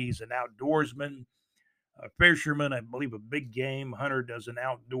community. He's an outdoorsman, a fisherman, I believe a big game hunter, does an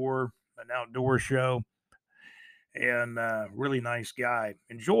outdoor show, and really nice guy.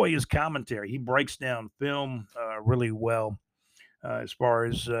 Enjoy his commentary. He breaks down film really well as far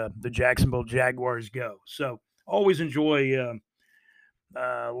as the Jacksonville Jaguars go. So always enjoy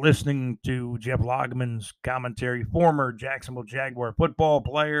listening to Jeff Lageman's commentary, former Jacksonville Jaguar football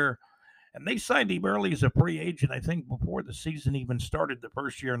player. And they signed him early as a free agent, I think, before the season even started the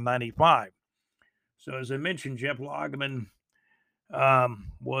first year in 95. So, as I mentioned, Jeff Loggeman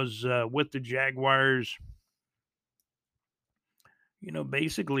was with the Jaguars,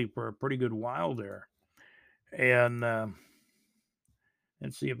 basically for a pretty good while there. And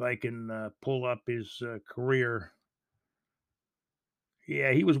let's see if I can pull up his career.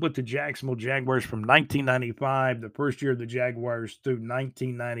 Yeah, he was with the Jacksonville Jaguars from 1995, the first year of the Jaguars, through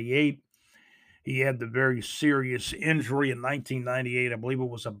 1998. He had the very serious injury in 1998. I believe it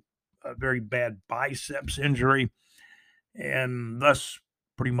was a very bad biceps injury, and thus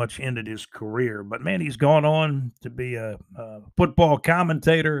pretty much ended his career. But man, he's gone on to be a football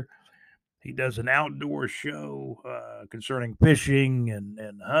commentator. He does an outdoor show concerning fishing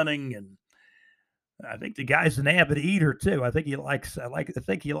and hunting, and I think the guy's an avid eater too. I think he likes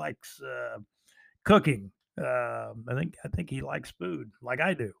cooking. I think he likes food like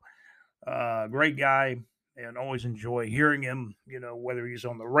I do. Great guy, and always enjoy hearing him. Whether he's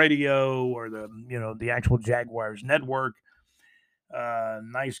on the radio or the actual Jaguars network.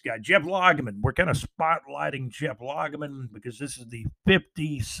 Nice guy, Jeff Loggeman. We're kind of spotlighting Jeff Loggeman because this is the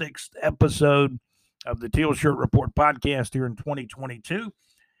 56th episode of the Teal Shirt Report podcast here in 2022,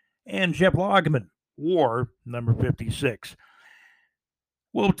 and Jeff Loggeman wore number 56.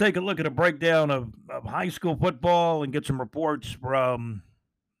 We'll take a look at a breakdown of high school football and get some reports from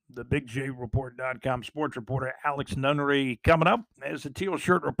the BigJReport.com sports reporter Alex Nunnery coming up as the Teal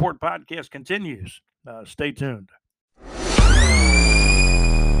Shirt Report podcast continues. Stay tuned.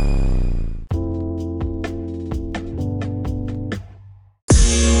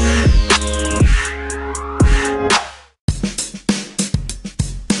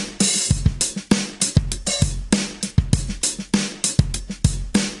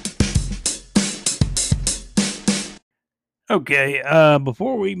 Okay,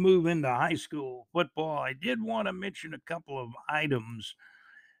 before we move into high school football, I did want to mention a couple of items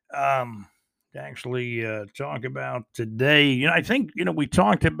to actually talk about today. I think, we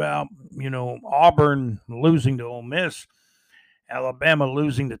talked about, Auburn losing to Ole Miss, Alabama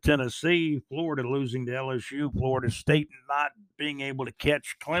losing to Tennessee, Florida losing to LSU, Florida State not being able to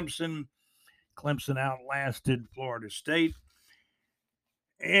catch Clemson. Clemson outlasted Florida State.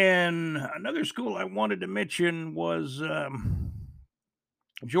 And another school I wanted to mention was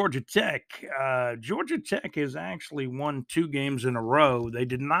Georgia Tech. Georgia Tech has actually won 2 games in a row. They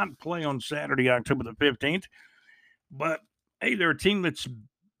did not play on Saturday, October the 15th, but hey, they're a team that's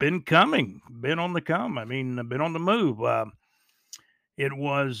been on the come. I mean, been on the move. It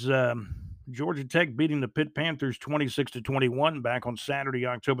was Georgia Tech beating the Pitt Panthers 26-21 back on Saturday,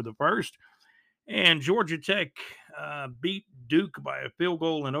 October the 1st. And Georgia Tech beat Duke by a field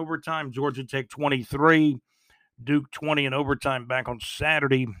goal in overtime. Georgia Tech 23, Duke 20 in overtime back on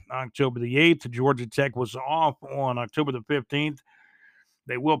Saturday, October the 8th. Georgia Tech was off on October the 15th.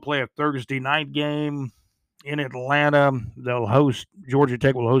 They will play a Thursday night game in Atlanta. Georgia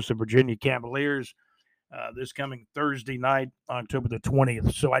Tech will host the Virginia Cavaliers this coming Thursday night, October the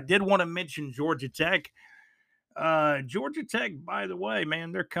 20th. So I did want to mention Georgia Tech. Georgia Tech, by the way,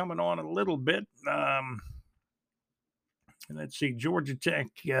 man, they're coming on a little bit. Let's see, Georgia Tech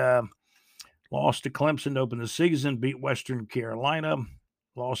lost to Clemson to open the season, beat Western Carolina,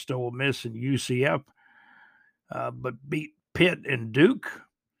 lost to Ole Miss and UCF, but beat Pitt and Duke.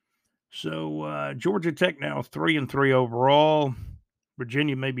 So Georgia Tech now 3-3 overall.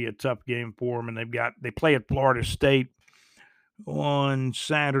 Virginia may be a tough game for them, and they play at Florida State on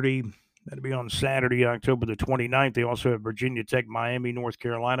Saturday. That'll be on Saturday, October the 29th. They also have Virginia Tech, Miami, North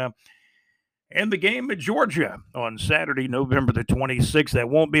Carolina, and the game at Georgia on Saturday, November the 26th. That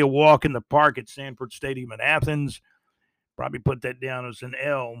won't be a walk in the park at Sanford Stadium in Athens. Probably put that down as an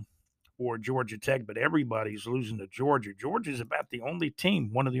L for Georgia Tech, but everybody's losing to Georgia. Georgia's about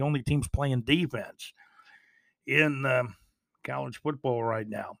one of the only teams playing defense in college football right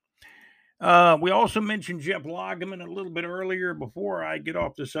now. We also mentioned Jeff Loggeman a little bit earlier before I get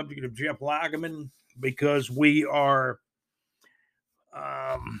off the subject of Jeff Loggeman, because we're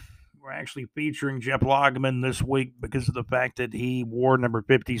actually featuring Jeff Loggeman this week because of the fact that he wore number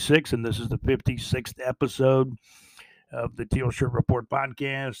 56, and this is the 56th episode of the Teal Shirt Report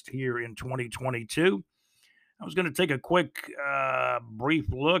podcast here in 2022. I was going to take a quick, brief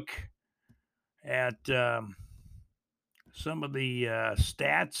look at some of the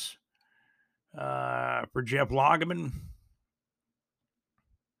stats for Jeff Loggeman.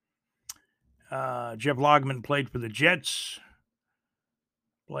 Jeff Loggeman played for the Jets,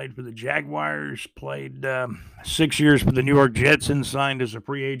 played for the Jaguars, played 6 years for the New York Jets, and signed as a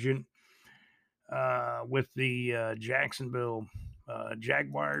free agent with the Jacksonville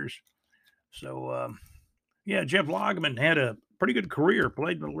Jaguars. So, Jeff Loggeman had a pretty good career.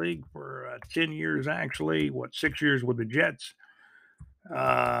 Played in the league for 10 years, actually. 6 years with the Jets.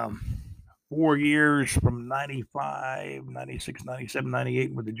 Um, 4 years from 95, 96, 97,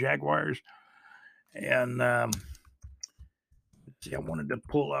 98 with the Jaguars. And see, I wanted to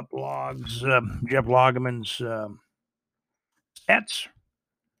pull up Jeff Loggeman's stats.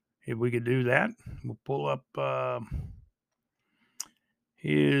 If we could do that, we'll pull up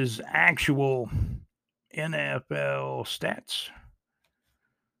his actual NFL stats.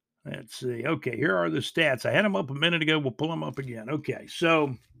 Let's see. Okay, here are the stats. I had them up a minute ago. We'll pull them up again. Okay,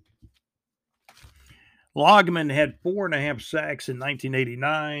 so Loggeman had 4.5 sacks in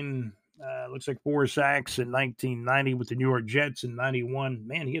 1989. Looks like 4 sacks in 1990 with the New York Jets in 91.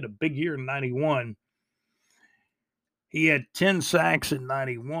 Man, he had a big year in 91. He had 10 sacks in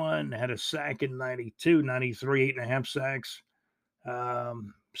 91, had a sack in 92, 93, 8.5 sacks,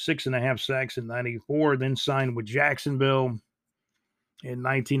 6.5 sacks in 94, then signed with Jacksonville in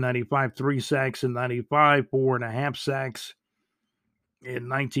 1995, 3 sacks in 95, 4.5 sacks in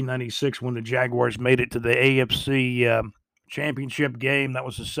 1996 when the Jaguars made it to the AFC championship game. That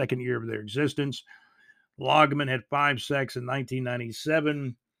was the second year of their existence. Loggeman had 5 sacks in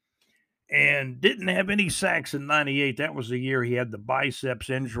 1997 and didn't have any sacks in 98. That was the year he had the biceps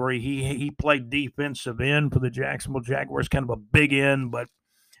injury. He played defensive end for the Jacksonville Jaguars, kind of a big end, but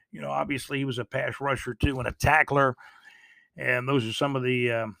obviously he was a pass rusher too and a tackler. And those are some of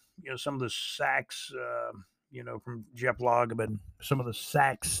the some of the sacks from Jeff Loggeman, some of the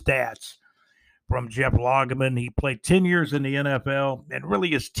sack stats from Jeff Loggeman. He played 10 years in the NFL, and really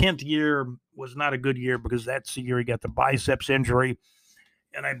his 10th year was not a good year because that's the year he got the biceps injury.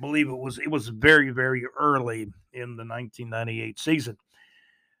 And I believe it was very, very early in the 1998 season.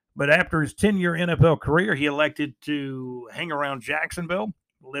 But after his 10-year NFL career, he elected to hang around Jacksonville,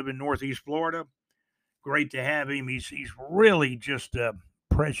 live in Northeast Florida. Great to have him. He's really just a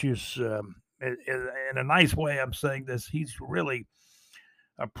precious, in a nice way I'm saying this, he's really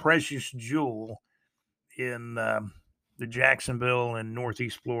a precious jewel in the Jacksonville and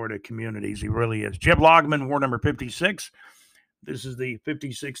Northeast Florida communities. He really is. Jeff Loggeman, war number 56. This is the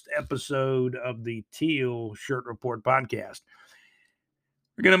 56th episode of the Teal Shirt Report podcast.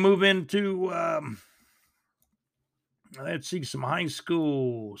 We're going to move into, let's see, some high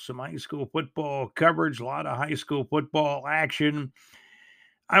school football coverage, a lot of high school football action.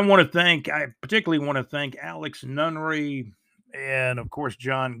 I particularly want to thank Alex Nunnery and, of course,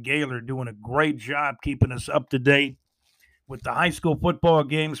 John Gaylor doing a great job keeping us up to date with the high school football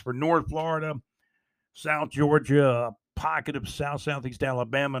games for North Florida, South Georgia, pocket of Southeast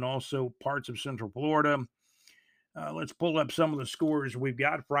Alabama, and also parts of Central Florida. Let's pull up some of the scores we've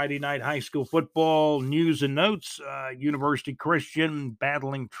got. Friday night high school football news and notes. University Christian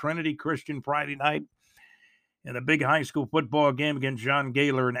battling Trinity Christian Friday night. And a big high school football game against John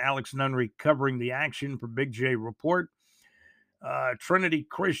Gaylor and Alex Nunnery covering the action for Big J Report. Trinity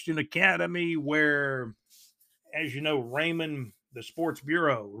Christian Academy, where, as you know, Raymond, the sports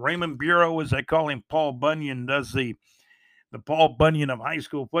bureau, Raymond Bureau, as they call him, Paul Bunyan, does the Paul Bunyan of high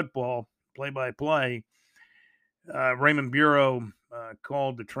school football, play-by-play. Raymond Bureau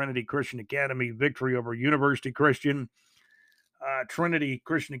called the Trinity Christian Academy victory over University Christian. Trinity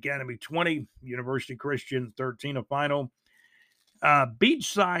Christian Academy 20, University Christian 13 a final.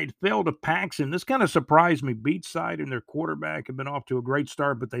 Beachside fell to Paxson. This kind of surprised me. Beachside and their quarterback have been off to a great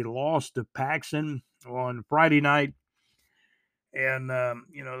start, but they lost to Paxson on Friday night. And,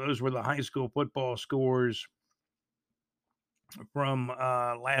 those were the high school football scores from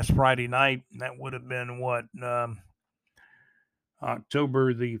last Friday night. That would have been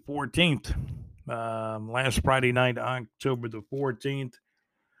October the 14th. Last Friday night, October the 14th,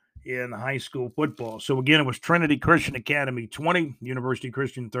 in high school football. So again, it was Trinity Christian Academy 20, University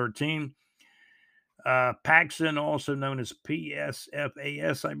Christian 13. Paxson, also known as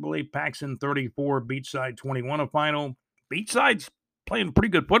PSFAS, I believe. Paxson 34, Beachside 21 a final. Beachside's playing pretty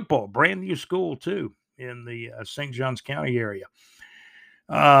good football. Brand new school too in the St. Johns County area.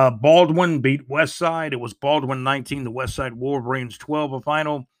 Baldwin beat Westside. It was Baldwin 19, the Westside Wolverines 12 a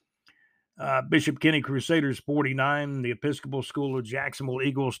final. Bishop Kenny Crusaders 49, the Episcopal School of Jacksonville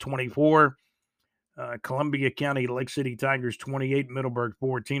Eagles 24. Columbia County Lake City Tigers 28, Middleburg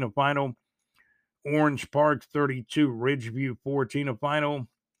 14 a final. Orange Park 32, Ridgeview 14 a final.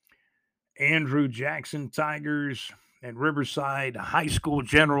 Andrew Jackson Tigers and Riverside High School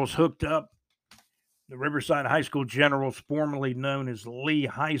Generals hooked up. The Riverside High School Generals, formerly known as Lee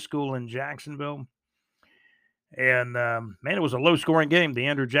High School in Jacksonville. And, man, it was a low-scoring game. The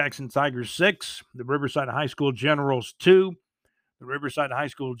Andrew Jackson Tigers 6, the Riverside High School Generals 2. The Riverside High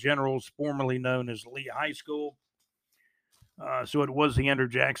School Generals, formerly known as Lee High School. So it was the Andrew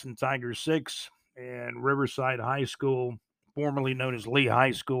Jackson Tigers 6 and Riverside High School, formerly known as Lee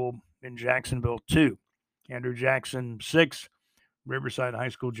High School in Jacksonville 2. Andrew Jackson 6, Riverside High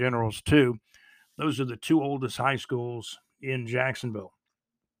School Generals 2. Those are the two oldest high schools in Jacksonville.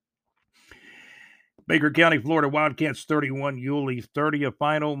 Baker County, Florida Wildcats 31, Yulee 30 a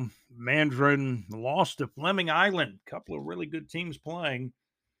final. Mandarin lost to Fleming Island. A couple of really good teams playing.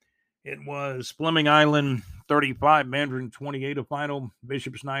 It was Fleming Island 35, Mandarin 28 a final.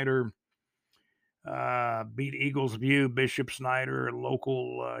 Bishop Snyder beat Eagles View. Bishop Snyder, a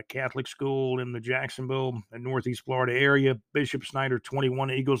local Catholic school in the Jacksonville and Northeast Florida area. Bishop Snyder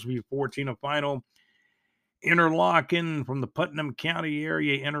 21, Eagles View 14 a final. Interlochen from the Putnam County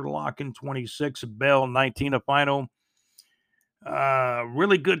area, Interlochen 26, Bell 19 a final.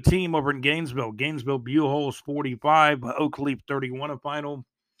 Really good team over in Gainesville. Gainesville Buchholz 45, Oakleaf 31 a final.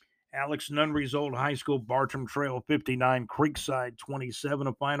 Alex Nunnery's old high school, Bartram Trail 59, Creekside 27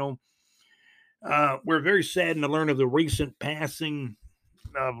 a final. We're very saddened to learn of the recent passing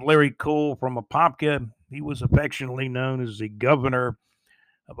of Larry Cole from Apopka. He was affectionately known as the governor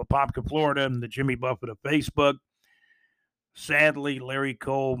of Apopka, Florida, and the Jimmy Buffett of Facebook. Sadly, Larry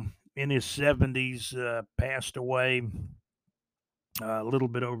Cole, in his 70s, passed away a little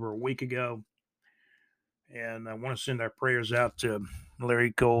bit over a week ago. And I want to send our prayers out to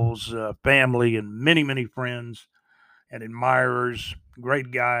Larry Cole's family and many, many friends and admirers.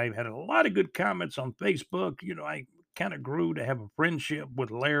 Great guy. Had a lot of good comments on Facebook. You know, I kind of grew to have a friendship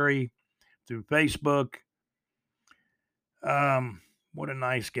with Larry through Facebook. What a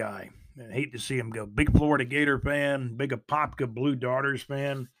nice guy. I hate to see him go. Big Florida Gator fan, big Apopka Blue Darters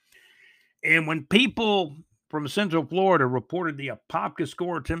fan. And when people from Central Florida reported the Apopka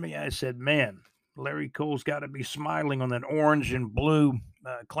score to me, I said, man, Larry Cole's got to be smiling on that orange and blue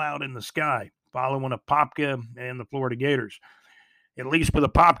cloud in the sky, following Apopka and the Florida Gators. At least for the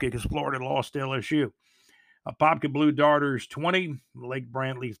Apopka, because Florida lost to LSU. Apopka Blue Darters 20, Lake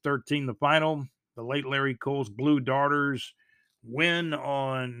Brantley 13 the final. The late Larry Cole's Blue Darters win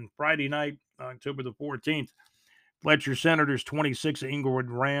on Friday night, October the 14th. Fletcher Senators 26,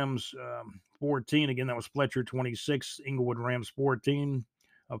 Inglewood Rams 14. Again, that was Fletcher 26, Inglewood Rams 14.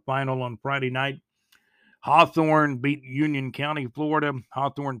 A final on Friday night. Hawthorne beat Union County, Florida.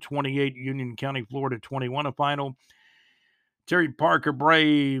 Hawthorne 28, Union County, Florida 21 a final. Terry Parker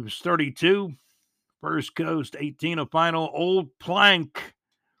Braves 32. First Coast 18 a final. Old Plank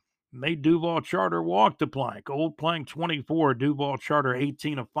made Duval Charter walk the plank. Old Plank 24, Duval Charter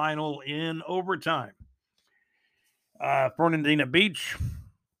 18 a final in overtime. Fernandina Beach,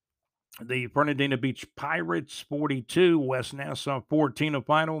 the Fernandina Beach Pirates 42, West Nassau 14 a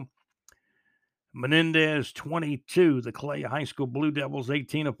final. Menendez 22, the Clay High School Blue Devils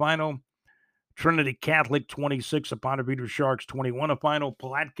 18 a final. Trinity Catholic 26, the Ponte Vedra Sharks 21 a final.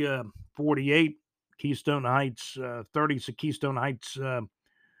 Palatka 48, Keystone Heights 30. So Keystone Heights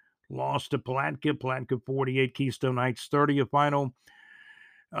lost to Palatka. Palatka 48, Keystone Heights 30 a final.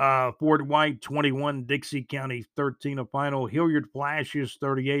 Fort White 21, Dixie County 13 a final. Hilliard Flashes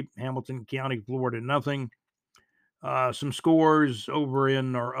 38, Hamilton County, Florida nothing. Some scores over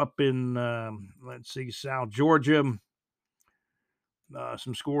in or up in South Georgia.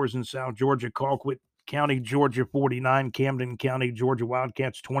 Some scores in South Georgia. Colquitt County, Georgia 49, Camden County, Georgia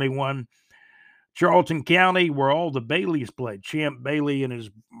Wildcats 21. Charlton County, where all the Baileys played. Champ Bailey and his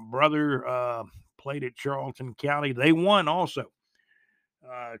brother played at Charlton County. They won also.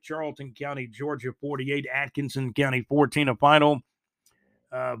 Charlton County, Georgia 48, Atkinson County 14 a final.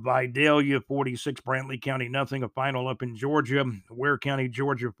 Vidalia 46, Brantley County nothing, a final up in Georgia. Ware County,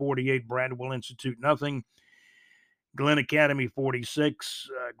 Georgia 48, Bradwell Institute nothing. Glen Academy 46,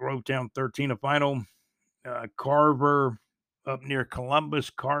 Grovetown 13 a final. Carver up near Columbus,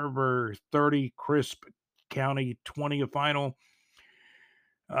 Carver 30, Crisp County 20 a final.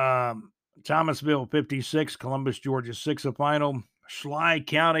 Thomasville 56, Columbus, Georgia 6 a final. Schley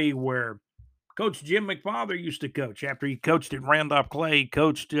County, where Coach Jim McFather used to coach. After he coached at Randolph Clay, he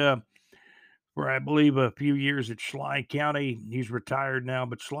coached for, I believe, a few years at Schley County. He's retired now,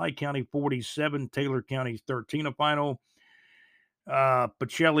 but Schley County 47, Taylor County 13 a final.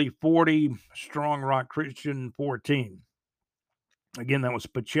 Pacelli 40, Strong Rock Christian 14. Again, that was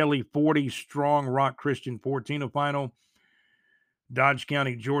Pacelli 40, Strong Rock Christian 14 a final. Dodge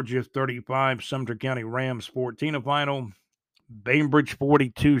County, Georgia 35, Sumter County Rams 14 a final. Bainbridge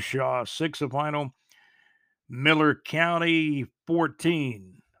 42, Shaw 6 a final. Miller County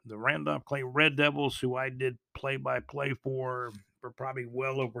 14. The Randolph Clay Red Devils, who I did play-by-play for probably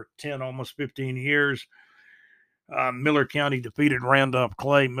well over 10, almost 15 years. Miller County defeated Randolph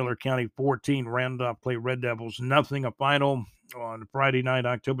Clay. Miller County 14, Randolph Clay Red Devils nothing. A final on Friday night,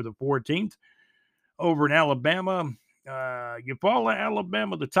 October the 14th. Over in Alabama, Eufaula,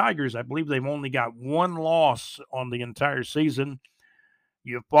 Alabama, the Tigers, I believe they've only got one loss on the entire season.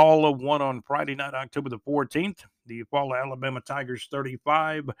 Eufaula won on Friday night, October the 14th. The Eufaula, Alabama Tigers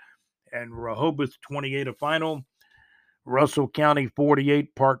 35 and Rehoboth 28 a final. Russell County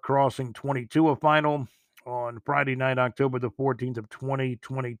 48, Park Crossing 22 a final on Friday night, October the 14th of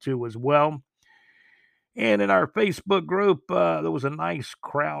 2022 as well. And in our Facebook group, there was a nice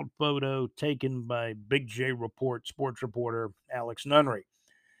crowd photo taken by Big J Report sports reporter Alex Nunnery.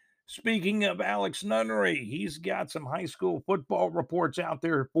 Speaking of Alex Nunnery, he's got some high school football reports out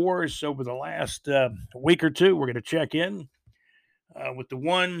there for us over the last week or two. We're going to check in with the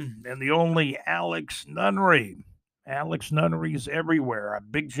one and the only Alex Nunnery. Alex Nunnery's everywhere. A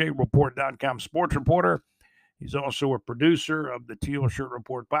BigJReport.com sports reporter. He's also a producer of the Teal Shirt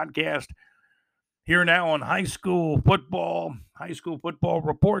Report podcast. Here now on high school football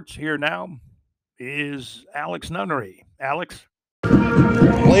reports. Here now is Alex Nunnery. Alex?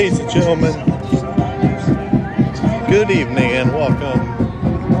 Ladies and gentlemen, good evening and welcome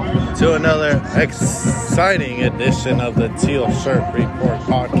to another exciting edition of the Teal Shirt Report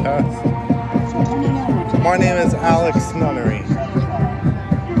podcast. My name is Alex Nunnery.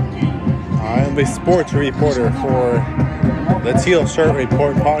 I am a sports reporter for the Teal Shirt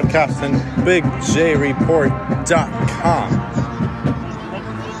Report podcast and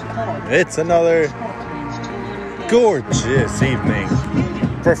BigJReport.com. It's another gorgeous evening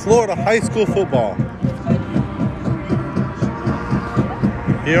for Florida high school football.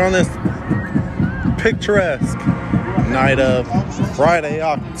 Here on this picturesque night of Friday,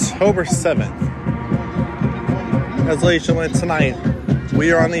 October 7th. As ladies and gentlemen, tonight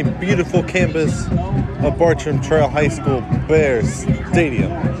we are on the beautiful campus of Bartram Trail High School Bears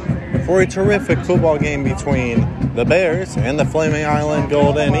Stadium for a terrific football game between the Bears and the Flaming Island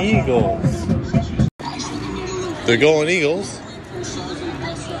Golden Eagles. The Golden Eagles,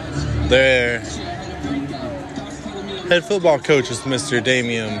 their head football coach is Mr.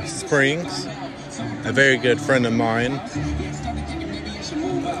 Damian Springs, a very good friend of mine.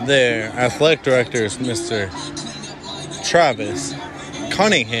 Their athletic director is Mr. Travis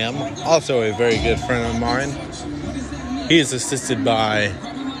Cunningham, also a very good friend of mine. He is assisted by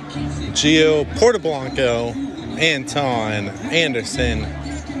Gio Portablanco, Anton Anderson,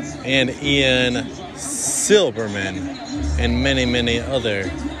 and Ian Silverman, and many, many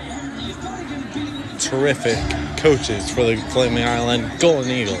other terrific coaches for the Flaming Island Golden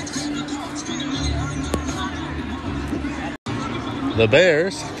Eagles. The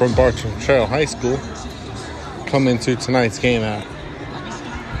Bears from Bartram Trail High School come into tonight's game at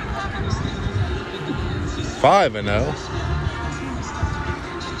 5-0.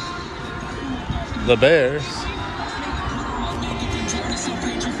 The Bears,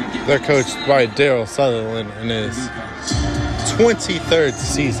 they're coached by Daryl Sutherland in his 23rd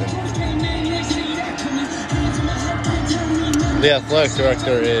season. The athletic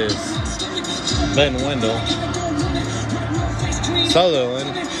director is Ben Wendell. Sutherland,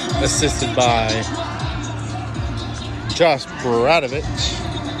 assisted by Josh Bradovich,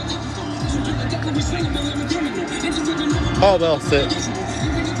 Paul Belsett,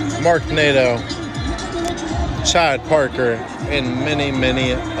 Mark Nato, Chad Parker, and many,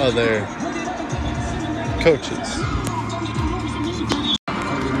 many other coaches.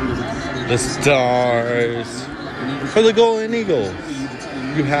 The stars for the Golden Eagles,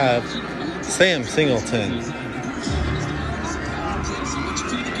 you have Sam Singleton.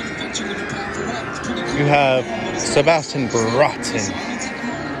 You have Sebastian Broughton.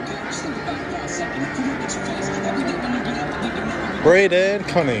 Braden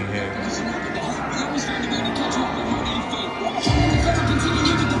Cunningham.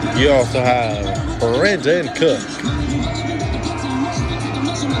 You also have Brendan Cook.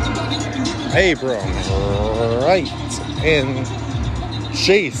 Abram Wright and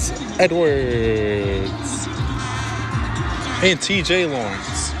Chase Edwards and TJ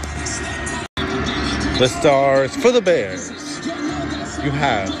Lawrence. The stars for the Bears, you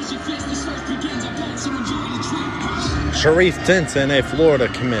have Sharif Denson, a Florida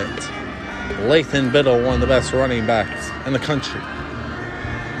commit. Lathan Biddle, one of the best running backs in the country.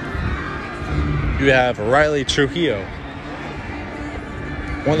 You have Riley Trujillo,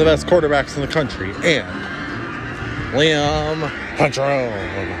 one of the best quarterbacks in the country, and Liam Padron.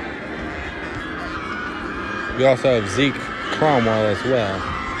 You also have Zeke Cromwell as well.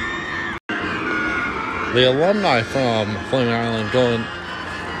 The alumni from Flaming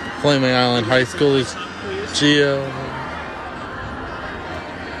Island High School is Gio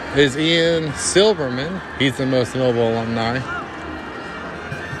is Ian Silverman. He's the most noble alumni.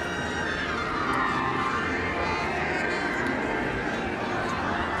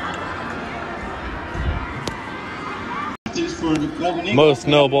 Most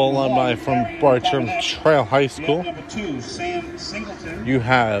noble alumni from Bartram Trail High School. Number 2, Sam Singleton. You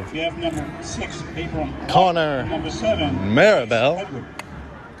have number 6, Abram. Connor Number 7, Maribel, Edward.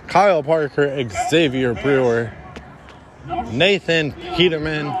 Kyle Parker, Xavier Brewer, Nathan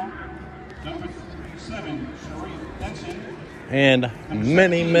Peterman, Number 7, Sharif Benson. and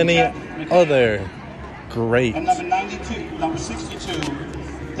many, many other great And number 92, number 62,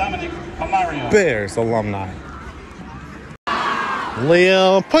 Dominic Amario. Bears alumni.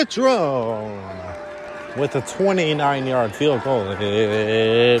 Leo Patron with a 29-yard field goal.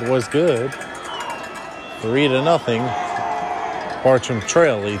 It was good. 3-0. Bartram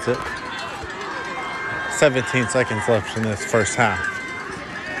Trail leads it. 17 seconds left in this first half.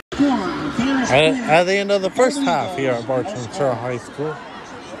 At the end of the first half here at Bartram Trail High School,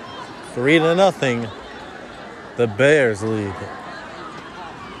 3-0. The Bears lead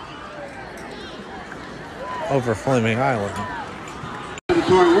over Flaming Island.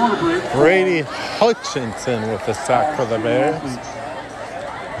 Brady Hutchinson with the sack for the Bears.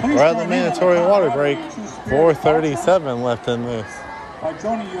 We're at the mandatory water break. 4:37 left in this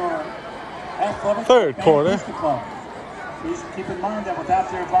third quarter. Please keep in mind that without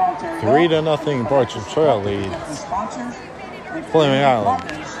their voluntary 3-0 Bartram Trail leads Flaming Island.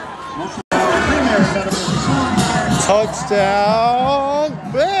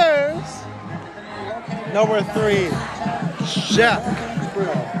 Touchdown Bears! Number 3, Jack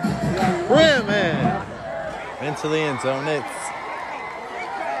Brimman into the end zone. It's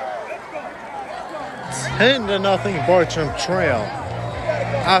 10-0 Bartram Trail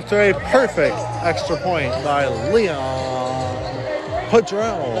after a perfect extra point by Leon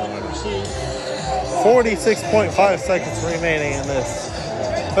Padron. 46.5 seconds remaining in this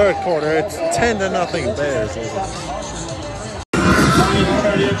third quarter. It's 10-0 Bears.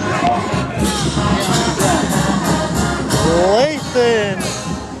 Lathan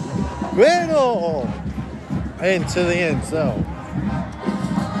Riddle into the end zone.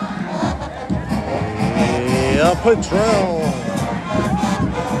 Yeah, Padron.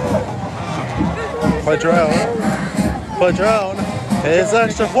 His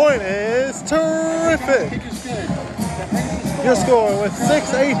extra point is terrific. Your score with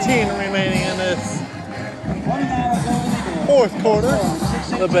 6:18 remaining in this fourth quarter.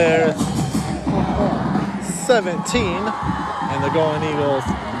 The Bears 17 and the Golden Eagles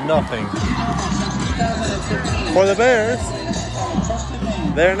nothing. For the Bears,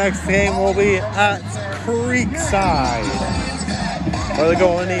 their next game will be at Creekside. For the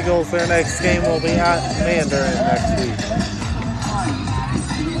Golden Eagles, their next game will be at Mandarin next week.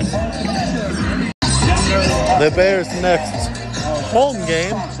 The Bears' next home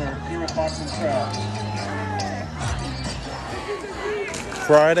game,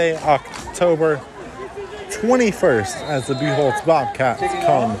 Friday, October 21st, as the Buchholz Bobcats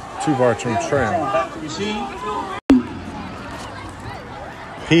come to Bartram Trail.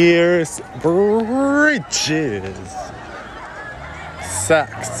 Pierce Bridges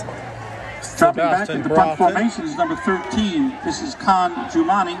sacks. Dropping back Sebastian into punt Broughton. formation is number 13. This is Khan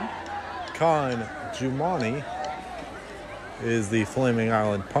Jumani. Khan Jumani is the Flaming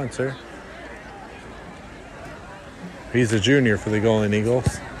Island punter. He's a junior for the Golden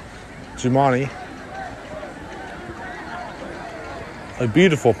Eagles. Jumani. A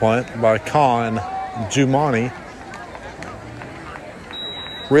beautiful punt by Khan Jumani.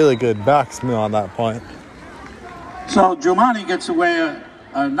 Really good backspin on that punt. So Jumani gets away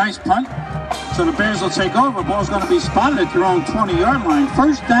a nice punt. So the Bears will take over. Ball's going to be spotted at their own 20-yard line.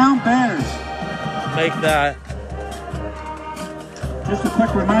 First down, Bears. Make that Just a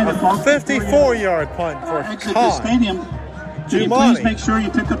quick reminder, a folks. 54-yard punt for Exit the Khan stadium. Can you Jumani. please make sure you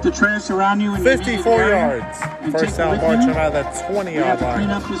pick up the trash around you? In 54 your yards. and First take down, it with Bartram you. out of that We have 20-yard to clean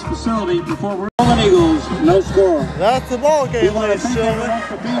line. up this facility before we're Golden Eagles. No score. That's the ball We game, want to ladies and thank gentlemen. everyone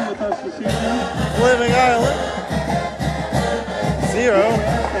for being with us this evening. Flaming Island 0.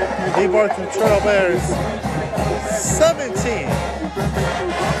 The Bartram Trail Bears 17.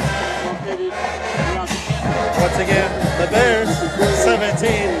 Once again, the Bears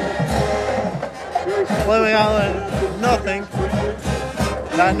 17. Flaming Island nothing.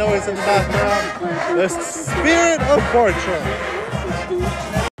 That noise in the background, the spirit of Bartram.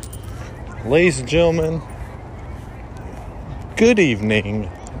 Ladies and gentlemen, good evening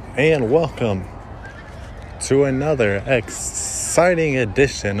and welcome to another exciting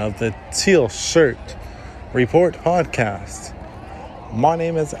edition of the Teal Shirt Report podcast. My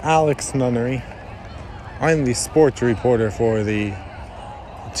name is Alex Nunnery. I'm the sports reporter for the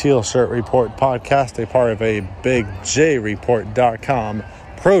Teal Shirt Report podcast, a part of a BigJReport.com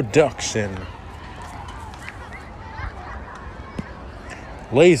production.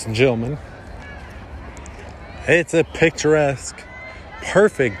 Ladies and gentlemen, it's a picturesque,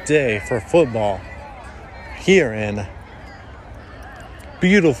 perfect day for football here in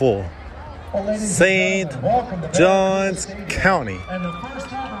beautiful St. Johns County. And the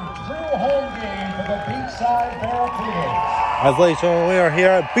first ever true home game for the Beachside Barracudas. As ladies and gentlemen, we are here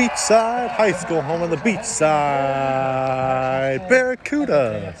at Beachside High School, home of the Beachside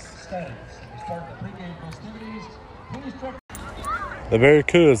Barracudas. The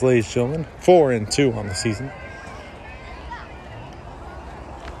Barracudas, ladies and gentlemen, 4-2 on the season.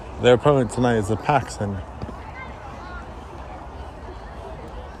 Their opponent tonight is the Paxton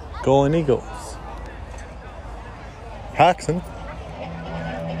Golden Eagles. Paxton,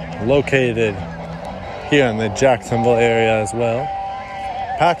 located here in the Jacksonville area as well.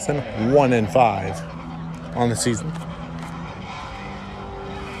 Paxton 1-5 on the season.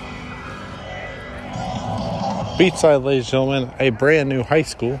 Beachside, ladies and gentlemen, a brand new high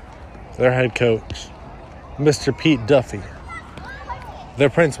school. Their head coach, Mr. Pete Duffy. Their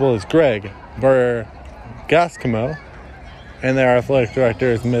principal is Greg Bergascamo, and their athletic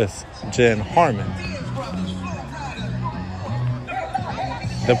director is Miss Jen Harmon.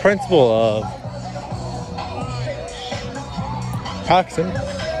 The principal of Paxton,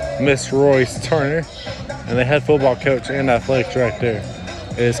 Miss Royce Turner, and the head football coach and athletic director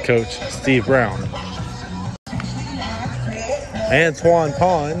is Coach Steve Brown. Antoine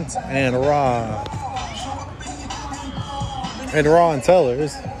Pons and Ron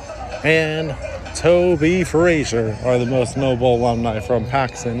Sellers and Toby Frazier are the most notable alumni from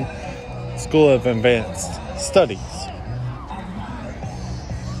Paxton School of Advanced Studies.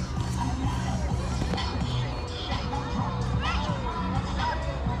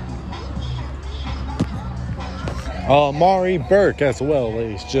 Amari Burke as well,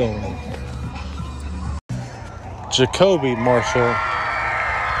 ladies and gentlemen. Jacoby Marshall.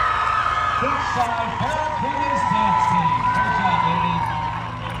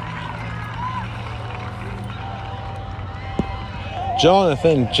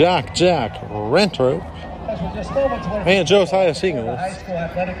 Jonathan Jack Rentrope and Josiah Singles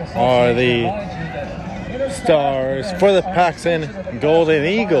are the stars for the Paxton Golden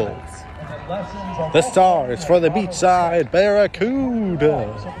Eagles. The stars for the Beachside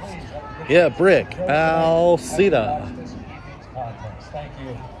Barracudas. Yeah, Brick Alcida.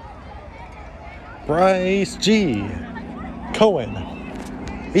 Bryce G. Cohen.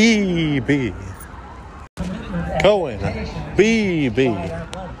 E.B. Cohen. B.B.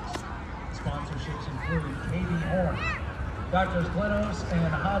 Sponsorships include Katie Horn, Drs. Glenos and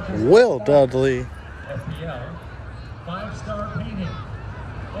Hodges, Will Dudley. FPL, 5-Star Painting,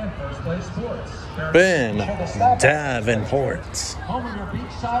 and First Place Sports. Ben Davenport. Home of your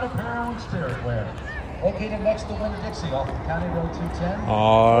beachside apparel and spirit wear. Located next to Winn-Dixie off of County Road 210.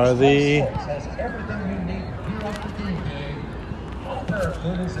 Are the Has everything you need here on the game day. All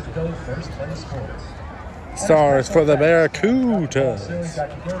Barracudas that go First Place Sports. stars for the Barracudas.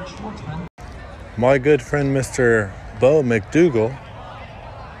 My good friend Mr. Bo McDougall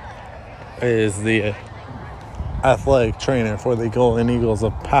is the athletic trainer for the Golden Eagles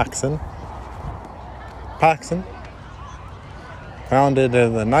of Paxton. Paxton, founded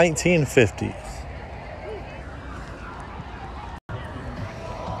in the 1950s.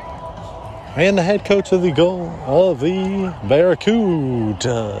 And the head coach of the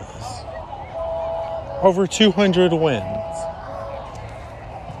Barracudas. Over 200 wins.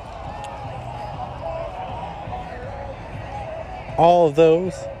 All of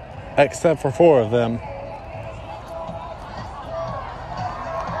those, except for 4 of them,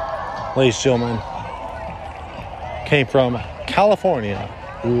 ladies and gentlemen, came from California.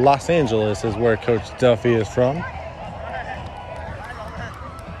 Los Angeles is where Coach Duffy is from.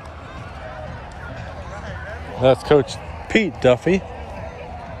 That's Coach Pete Duffy.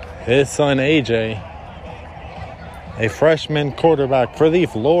 His son AJ, a freshman quarterback for the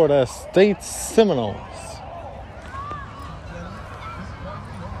Florida State Seminoles.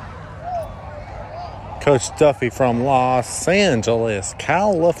 Coach Duffy from Los Angeles,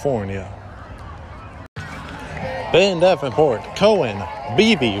 California. Ben Davenport, Cohen,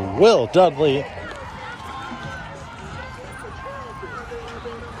 Beebe, Will Dudley,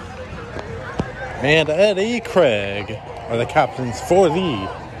 and Eddie Craig are the captains for the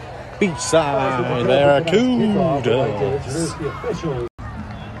Beachside Barracudas.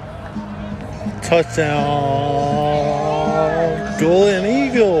 Touchdown, Golden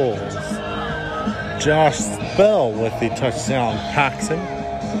Eagles. Josh Spell with the touchdown. Paxton,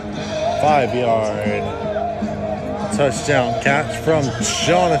 5-yard touchdown catch from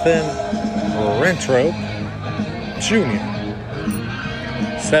Jonathan Rentrope Jr.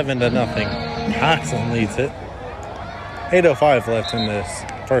 7-0. Paxton leads it. 8:05 left in this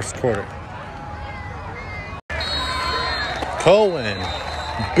first quarter. Cohen,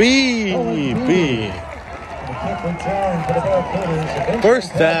 BB.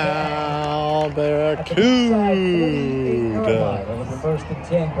 First down, Barracuda. First and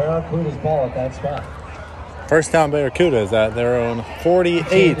 10, Barracuda's ball at that spot. First down, Barracudas at their own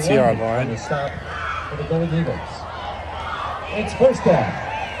 48-yard line. Stop for the Golden Eagles. It's first down.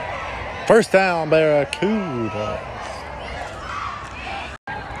 First down, Barracuda.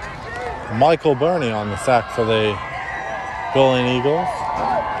 Michael Burney on the sack for the Golden Eagles.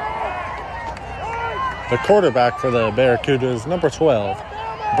 The quarterback for the Barracudas, number 12,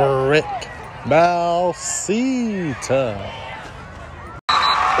 Brick Balsita.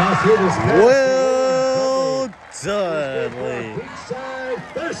 Will Dudley.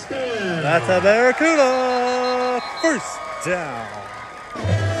 That's a Barracuda. First down.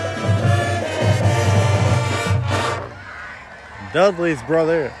 Dudley's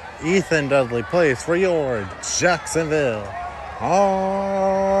brother, Ethan Dudley, plays for your Jacksonville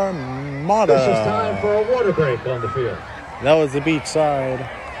Armada. This is time for a water break on the field. That was the beach side.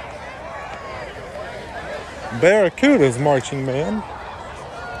 Barracuda's marching band.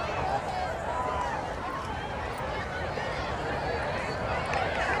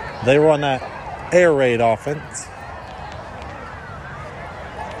 They run that air raid offense.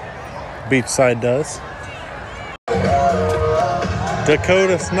 Beachside does.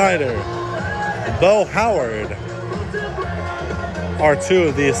 Dakota Snyder, Bo Howard are two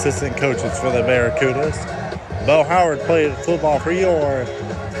of the assistant coaches for the Barracudas. Bo Howard played football for your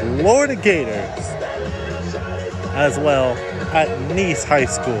Florida Gators, as well at Nice High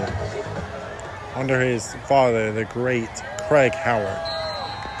School under his father, the great Craig Howard.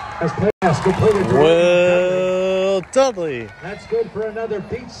 Will Dudley. That's good for another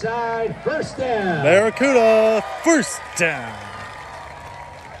beachside first down. Barracuda first down.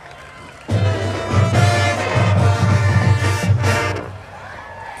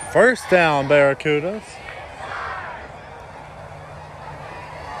 First down, Barracudas.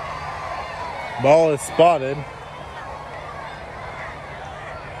 Ball is spotted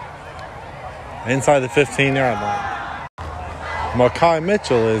inside the 15-yard line. Makai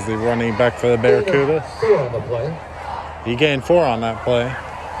Mitchell is the running back for the Barracudas. 4 on the play. He gained 4 on that play.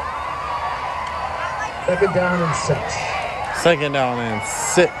 Second down and 6. Second down and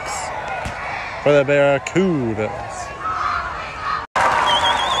 6 for the Barracudas.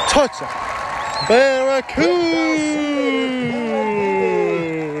 Touchdown, Barracudas.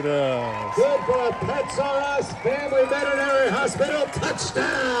 Good for Pets R Us Family Veterinary Hospital.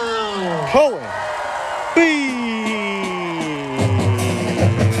 Touchdown. Cohen, B.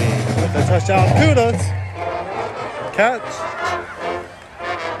 With the touchdown, Kudas. Catch.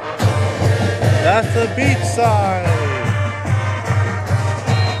 That's the beach side.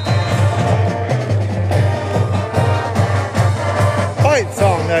 Fight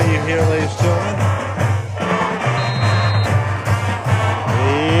song that you hear, ladies and gentlemen.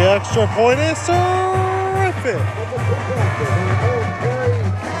 The extra point is terrific.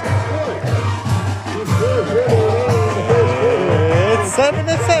 It's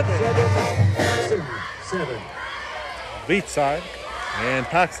 7-7. Beachside and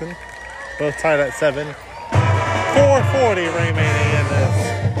Paxton both tied at 7. 4:40 remaining in this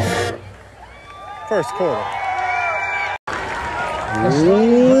first quarter.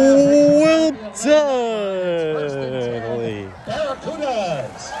 Will Dudley.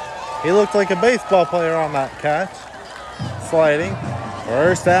 He looked like a baseball player on that catch. Sliding.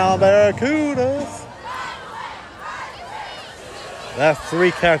 First down, Barracudas. That's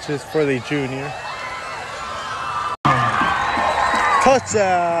 3 catches for the junior.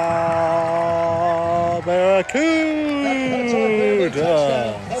 Touchdown, Barracudas.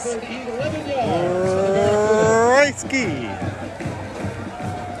 Reitsky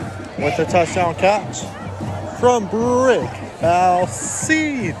with the touchdown catch from Brick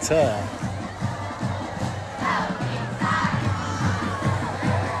Balsita.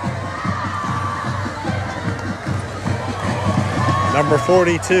 Number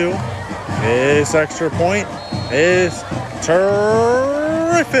 42, his extra point is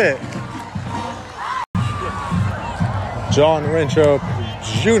terrific. John Rentrope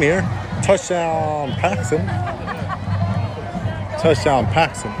Jr., touchdown Paxton. Touchdown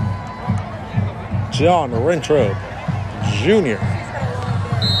Paxton. John Rentrobe Jr.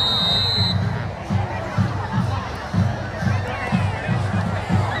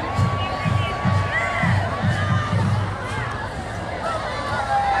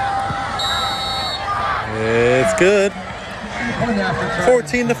 It's good.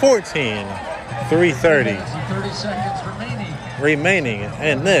 14-14. 3:30 remaining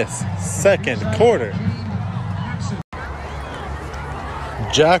in this second quarter.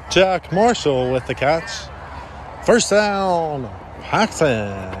 Jack Marshall with the catch. First down,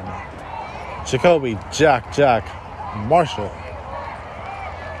 Paxton. Jacoby Jack Marshall.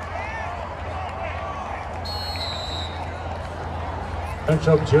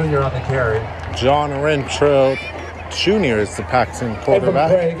 Rentrobe Jr. on the carry. John Rentrobe Jr. is the Paxton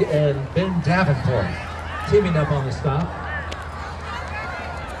quarterback. Evan Craig and Ben Davenport teaming up on the stop.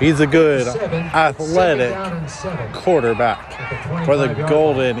 He's a good, 7, athletic 2nd down and 7. quarterback for the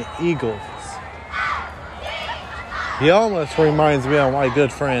Golden Eagles. He almost reminds me of my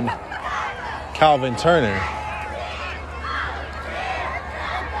good friend Calvin Turner.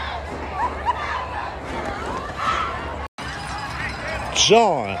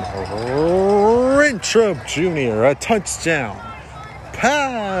 John Rentrobe Jr., a touchdown.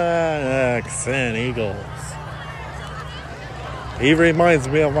 Paxton Eagles. He reminds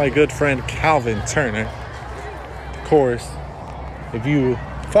me of my good friend Calvin Turner. Of course, if you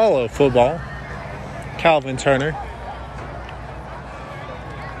follow football, Calvin Turner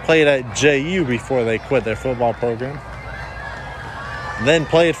played at JU before they quit their football program. Then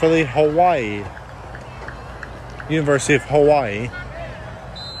played for the University of Hawaii.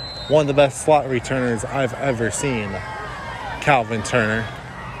 One of the best slot returners I've ever seen, Calvin Turner.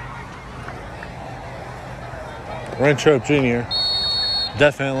 Rentrobe Jr.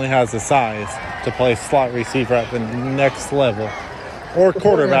 definitely has the size to play slot receiver at the next level, or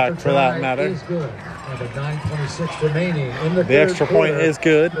quarterback for that matter. The extra point is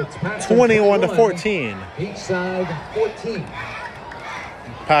good. 21-14. Each side 14.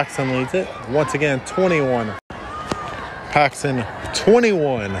 Paxton leads it. Once again, 21. Paxton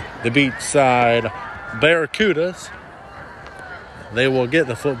 21. The beach side Barracudas. They will get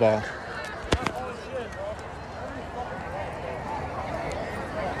the football.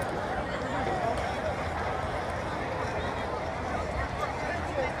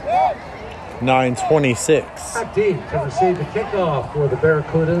 .926 Deep to receive the kickoff for the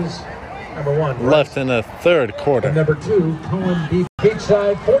Barracudas. Number 1. left in the third quarter. And number 2, Cohen deep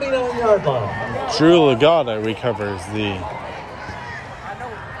side 49-yard line. Drew Legata recovers the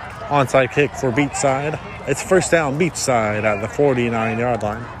onside kick for Beachside. It's first down Beachside at the 49-yard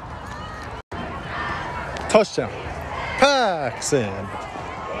line. Touchdown. Paxton.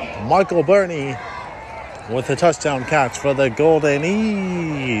 Michael Burney with a touchdown catch for the Golden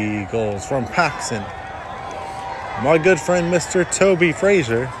Eagles from Paxton. My good friend Mr. Toby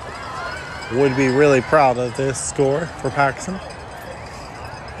Frazier would be really proud of this score for Paxton.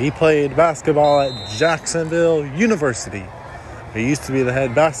 He played basketball at Jacksonville University. He used to be the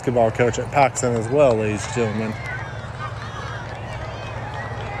head basketball coach at Paxton as well, ladies and gentlemen.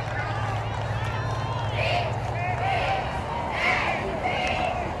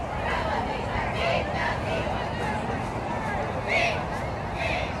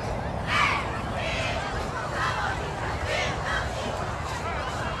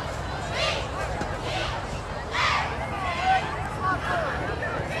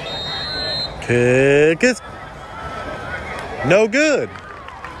 Kick is no good.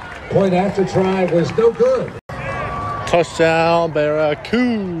 Point after try was no good. Touchdown Barracudas.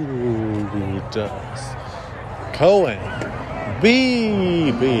 Cohen.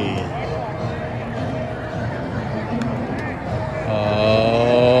 BB.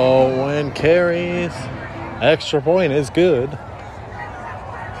 Owen carries. Extra point is good.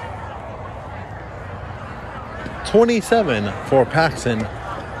 27 for Paxton.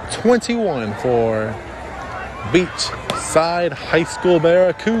 21 for Beachside High School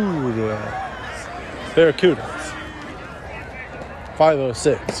Barracudas.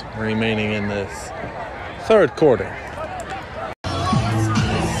 5:06 remaining in this third quarter.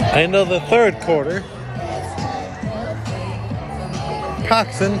 End of the third quarter.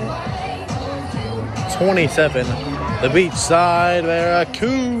 Paxton 27. The Beachside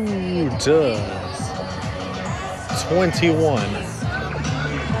Barracudas 21.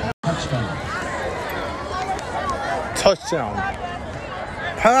 Touchdown.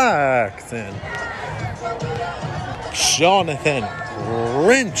 Paxton. Jonathan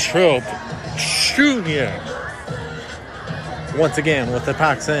Rentrobe Jr. Once again with the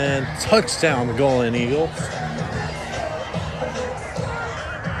Paxton touchdown Golden Eagles.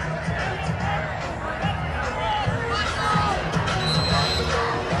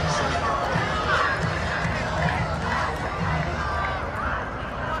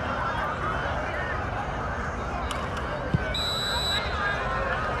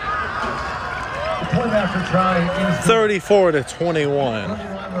 34-21.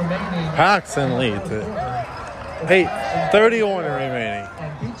 Paxton leads it. 8:31 remaining.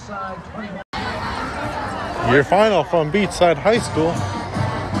 Your final from Beachside High School.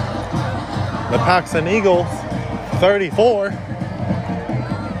 The Paxton Eagles, 34.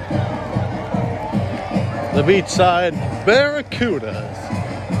 The Beachside Barracudas,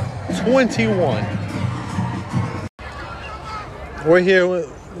 21. We're here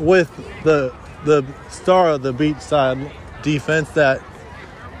with the star of the Beachside defense, that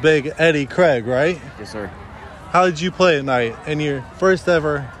big Eddie Craig, right? Yes, sir. How did you play tonight in your first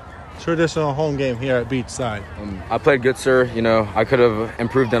ever traditional home game here at Beachside? I played good, sir. You know, I could have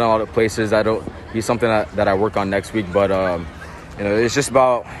improved in a lot of places. That don't be something that I work on next week. But, you know, it's just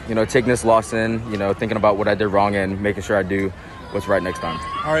about, you know, taking this loss in, you know, thinking about what I did wrong and making sure I do what's right next time.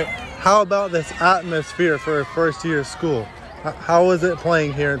 All right. How about this atmosphere for a first-year school? How was it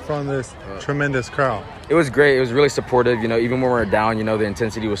playing here in front of this tremendous crowd? It was great. It was really supportive. You know, even when we were down, you know, the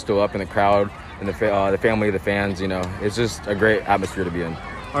intensity was still up in the crowd and the family, the fans, you know. It's just a great atmosphere to be in.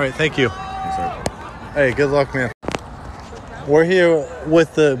 All right, thank you. Yes, sir. Hey, good luck, man. We're here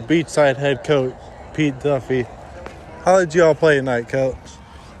with the Beachside head coach, Pete Duffy. How did you all play tonight, Coach?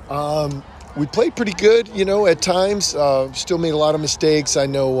 We played pretty good, you know, at times. Still made a lot of mistakes. I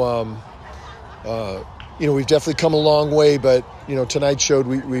know, you know, we've definitely come a long way, but, you know, tonight showed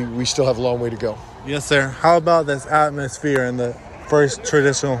we still have a long way to go. Yes, sir. How about this atmosphere in the first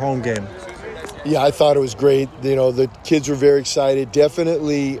traditional home game? Yeah, I thought it was great. You know, the kids were very excited.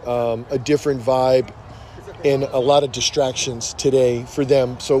 Definitely a different vibe and a lot of distractions today for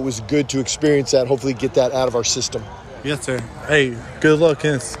them. So it was good to experience that, hopefully get that out of our system. Yes, sir. Hey, good luck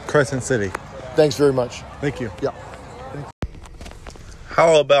in Crescent City. Thanks very much. Thank you. Yeah.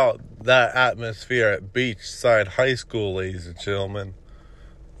 How about that atmosphere at Beachside High School, ladies and gentlemen?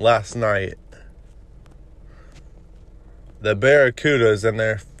 Last night, the Barracudas in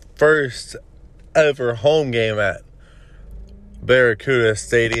their first ever home game at Barracuda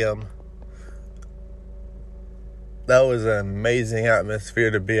Stadium. That was an amazing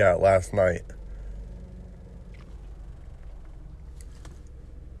atmosphere to be at last night.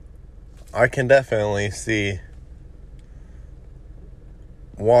 I can definitely see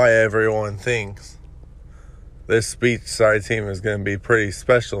why everyone thinks this Beachside team is going to be pretty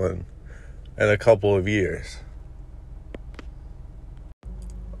special in a couple of years.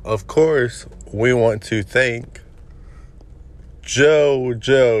 Of course, we want to thank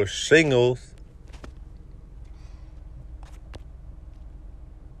JoJo Shingles,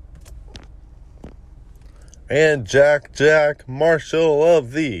 and Jack Marshall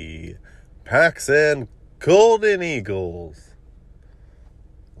of the Paxton Golden Eagles.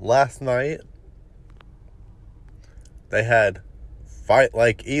 Last night, they had Fight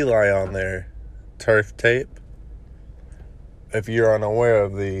Like Eli on their turf tape. If you're unaware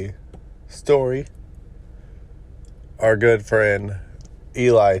of the story, our good friend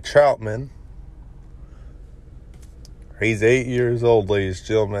Eli Troutman, he's 8 years old, ladies and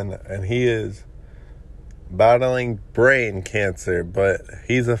gentlemen, and he is battling brain cancer, but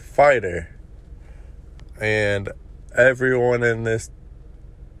he's a fighter. And everyone in this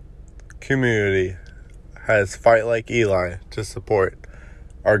community has Fight Like Eli to support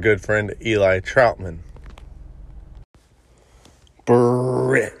our good friend Eli Troutman.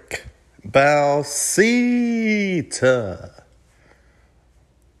 Brick Balsita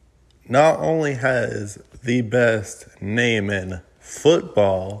not only has the best name in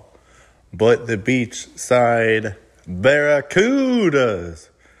football, but the Beachside Barracudas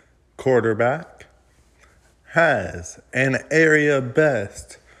quarterback has an area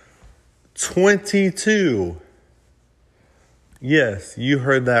best 22. Yes, you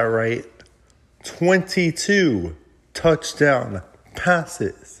heard that right. 22 touchdown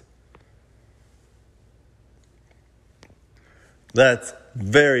passes. That's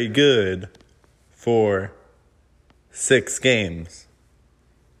very good for 6 games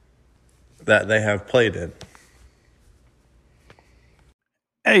that they have played in.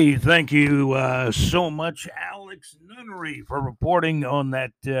 Hey, thank you so much, Alex Nunnery, for reporting on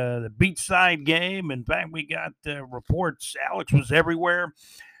that the Beachside game. In fact, we got reports. Alex was everywhere.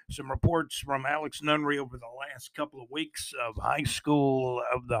 Some reports from Alex Nunnery over the last couple of weeks of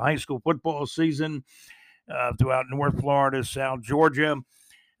the high school football season throughout North Florida, South Georgia.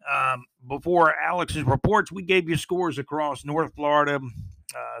 Before Alex's reports, we gave you scores across North Florida,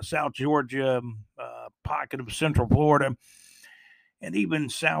 South Georgia, pocket of Central Florida, and even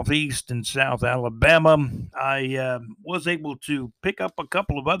Southeast and South Alabama. I was able to pick up a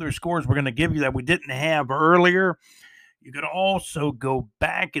couple of other scores we're going to give you that we didn't have earlier. You can also go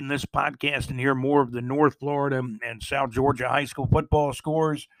back in this podcast and hear more of the North Florida and South Georgia high school football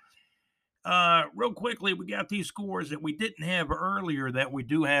scores. Real quickly, we got these scores that we didn't have earlier that we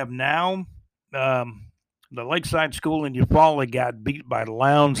do have now. The Lakeside School in Eufaula got beat by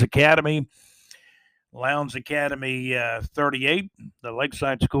Lowndes Academy. Lowndes Academy 38. The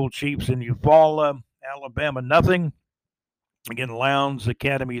Lakeside School Chiefs in Eufaula, Alabama, nothing. Again, Lowndes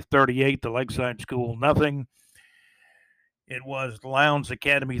Academy 38. The Lakeside School, nothing. It was Lowndes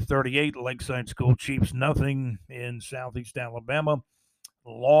Academy 38. Lakeside School Chiefs, nothing in Southeast Alabama.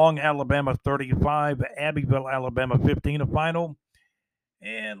 Long, Alabama 35. Abbeville, Alabama 15, a final.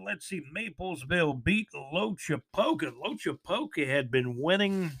 And let's see, Maplesville beat Lochapoka. Lochapoka had been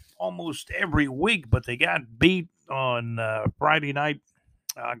winning almost every week, but they got beat on Friday night,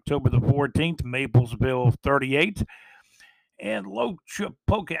 October the 14th. Maplesville 38. And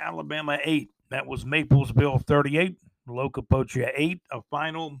Lochapoka, Alabama 8. That was Maplesville 38. Lochapoka 8, a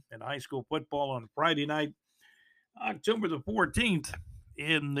final in high school football on Friday night, October the 14th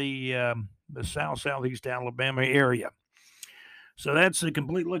in the Southeast Alabama area. So that's a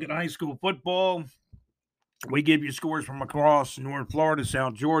complete look at high school football. We give you scores from across North Florida,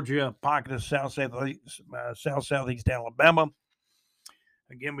 South Georgia, a pocket of Southeast Alabama.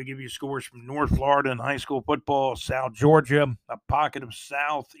 Again, we give you scores from North Florida in high school football, South Georgia, a pocket of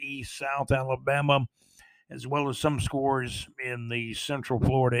Southeast South Alabama, as well as some scores in the Central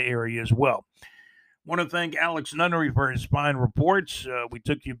Florida area as well. Want to thank Alex Nunnery for his fine reports. We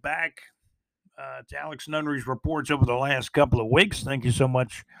took you back to Alex Nunnery's reports over the last couple of weeks. Thank you so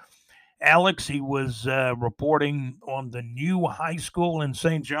much, Alex. He was reporting on the new high school in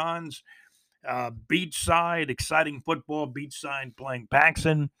St. John's, Beachside, exciting football, Beachside playing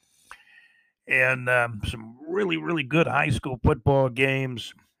Paxson, and some really, really good high school football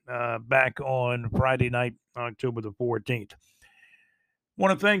games back on Friday night, October the 14th.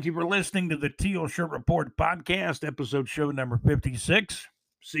 Want to thank you for listening to the Teal Shirt Report podcast, episode show number 56.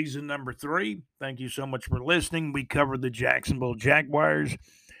 Season number 3. Thank you so much for listening. We covered the Jacksonville Jaguars,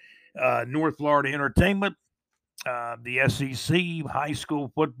 North Florida Entertainment, the SEC, high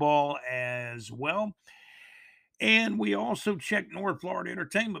school football as well. And we also checked North Florida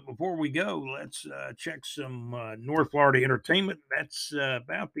Entertainment. Before we go, let's check some North Florida Entertainment. That's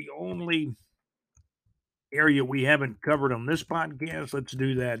about the only area we haven't covered on this podcast. Let's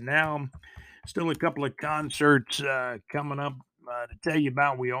do that now. Still a couple of concerts coming up to tell you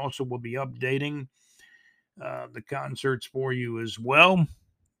about. We also will be updating the concerts for you as well.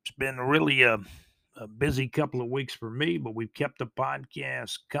 It's been really a busy couple of weeks for me, but we've kept the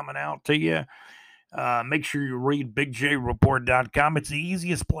podcast coming out to you. Make sure you read BigJReport.com. It's the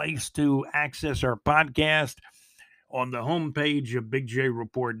easiest place to access our podcast. On the homepage of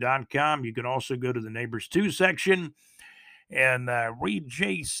BigJReport.com, you can also go to the Neighbors 2 section and read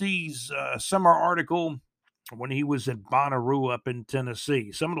JC's summer article when he was at Bonnaroo up in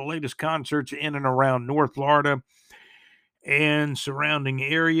Tennessee. Some of the latest concerts in and around North Florida and surrounding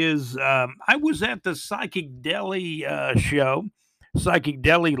areas. I was at the Psychic Deli show. Psychic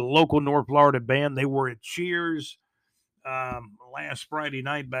Deli, local North Florida band. They were at Cheers last Friday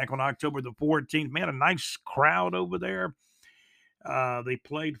night back on October the 14th. Man, a nice crowd over there. They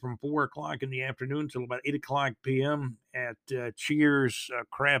played from 4 o'clock in the afternoon till about 8 o'clock p.m. at Cheers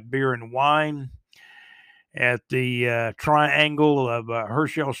Craft Beer and Wine at the triangle of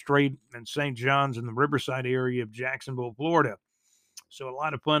Herschel Strait and St. John's in the Riverside area of Jacksonville, Florida. So a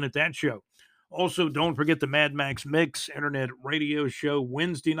lot of fun at that show. Also, don't forget the Mad Max Mix internet radio show,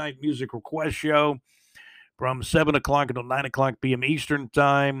 Wednesday night music request show from 7 o'clock until 9 o'clock p.m. Eastern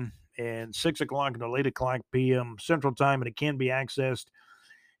Time and 6 o'clock until 8 o'clock p.m. Central Time, and it can be accessed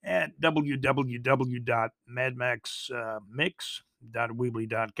at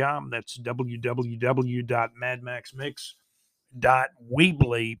www.madmaxmix.weebly.com. That's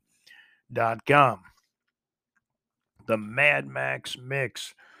www.madmaxmix.weebly.com. The Mad Max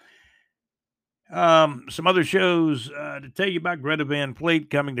Mix. Some other shows to tell you about. Greta Van Fleet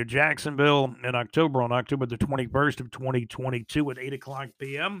coming to Jacksonville in October, on October the 21st of 2022 at 8 o'clock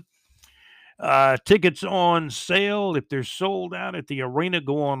p.m. Tickets on sale. If they're sold out at the arena,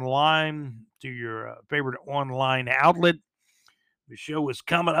 go online to your favorite online outlet. The show is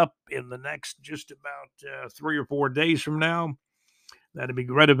coming up in the next just about 3 or 4 days from now. That'll be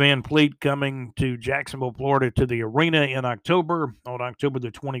Greta Van Fleet coming to Jacksonville, Florida, to the arena in October, on October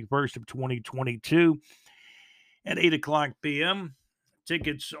the 21st of 2022 at 8 o'clock p.m.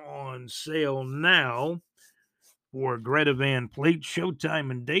 Tickets on sale now for Greta Van Fleet. Showtime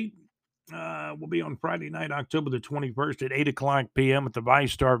and date will be on Friday night, October the 21st at 8 o'clock p.m. at the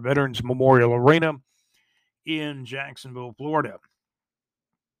VyStar Veterans Memorial Arena in Jacksonville, Florida.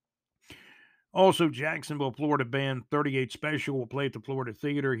 Also, Jacksonville, Florida band 38 Special will play at the Florida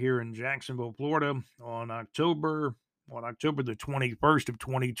Theater here in Jacksonville, Florida on October the 21st of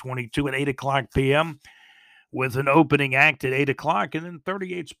 2022 at 8 o'clock p.m. with an opening act at 8 o'clock, and then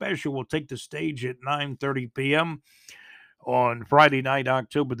 38 Special will take the stage at 9:30 p.m. on Friday night,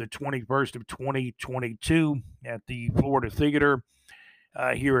 October the 21st of 2022 at the Florida Theater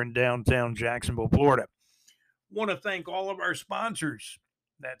here in downtown Jacksonville, Florida. Want to thank all of our sponsors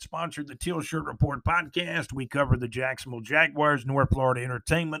that sponsored the Teal Shirt Report podcast. We cover the Jacksonville Jaguars, North Florida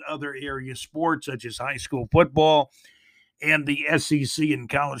entertainment, other area sports such as high school football, and the SEC and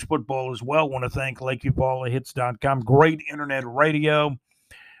college football as well. Want to thank LakeUpallahits.com. Great internet radio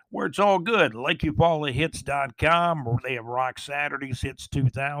where it's all good. LakeUpallahits.com, where they have Rock Saturdays, Hits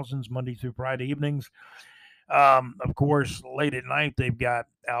 2000s, Monday through Friday evenings. Of course, late at night, they've got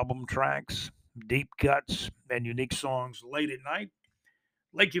album tracks, deep cuts, and unique songs late at night.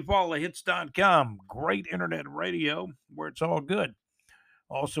 LakeUpallahits.com, great internet radio where it's all good.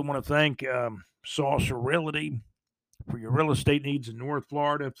 Also want to thank Saucer Realty for your real estate needs in North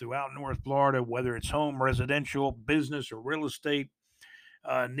Florida, throughout North Florida, whether it's home, residential, business, or real estate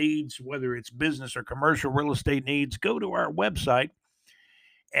needs, whether it's business or commercial real estate needs. Go to our website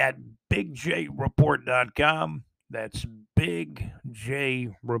at bigjreport.com. That's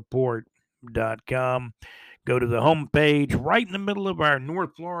bigjreport.com. Go to the homepage right in the middle of our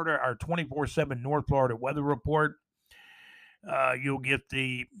North Florida, our 24/7 North Florida weather report. You'll get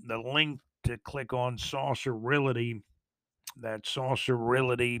the link to click on Saucer Realty. That's Saucer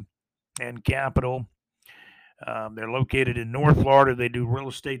Realty and Capital. They're located in North Florida. They do real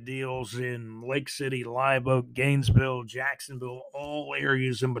estate deals in Lake City, Live Oak, Gainesville, Jacksonville, all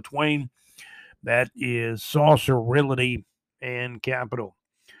areas in between. That is Saucer Realty and Capital.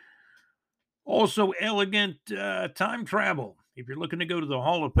 Also, Elegant Time Travel. If you're looking to go to the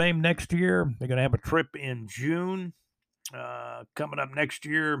Hall of Fame next year, they're going to have a trip in June. Coming up next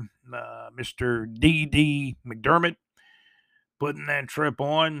year, Mr. D.D. McDermott putting that trip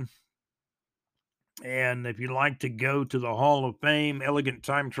on. And if you'd like to go to the Hall of Fame, Elegant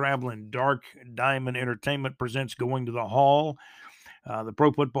Time Travel and Dark Diamond Entertainment presents Going to the Hall, the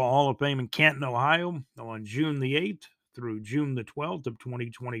Pro Football Hall of Fame in Canton, Ohio, on June the 8th through June the 12th of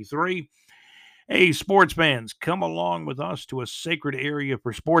 2023. Hey, sports fans, come along with us to a sacred area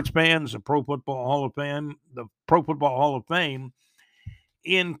for sports fans, the Pro Football Hall of Fame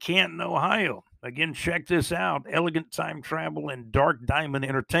in Canton, Ohio. Again, check this out. Elegant Time Travel and Dark Diamond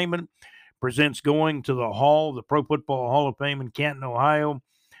Entertainment presents Going to the Hall, the Pro Football Hall of Fame in Canton, Ohio,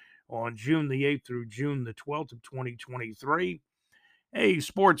 on June the 8th through June the 12th of 2023. Hey,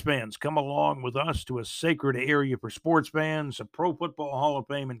 sports fans, come along with us to a sacred area for sports fans, the Pro Football Hall of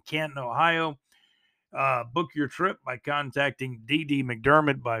Fame in Canton, Ohio. Book your trip by contacting D.D.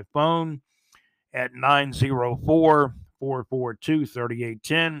 McDermott by phone at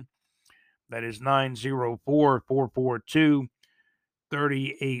 904-442-3810. That is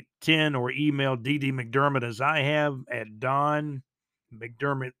 904-442-3810, or email D.D. McDermott as I have at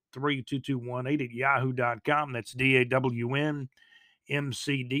donmcdermott32218 at yahoo.com. That's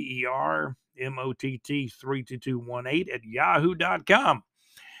DAWNMCDERMOTT32218 at yahoo.com.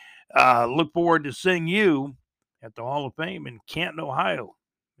 Look forward to seeing you at the Hall of Fame in Canton, Ohio.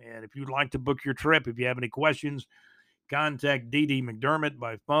 And if you'd like to book your trip, if you have any questions, contact D.D. McDermott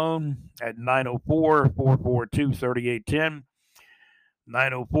by phone at 904-442-3810,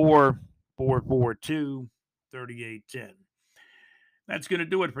 904-442-3810. That's going to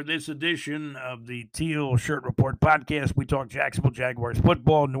do it for this edition of the Teal Shirt Report podcast. We talk Jacksonville Jaguars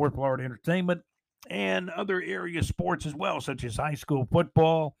football, North Florida entertainment, and other area sports as well, such as high school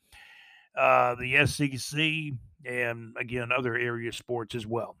football, the SEC, and, again, other area sports as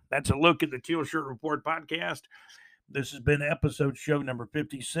well. That's a look at the Teal Shirt Report podcast. This has been episode show number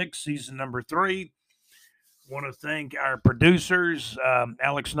 56, season number 3. Want to thank our producers,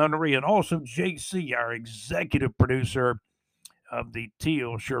 Alex Nunnery, and also JC, our executive producer of the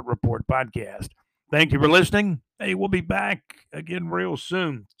Teal Shirt Report podcast. Thank you for listening. Hey, we'll be back again real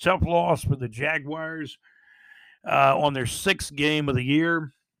soon. Tough loss for the Jaguars on their 6th game of the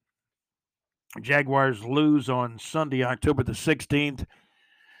year. Jaguars lose on Sunday, October the 16th.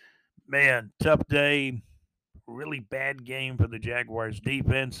 Man, tough day. Really bad game for the Jaguars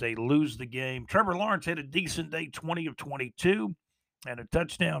defense. They lose the game. Trevor Lawrence had a decent day, 20 of 22, and a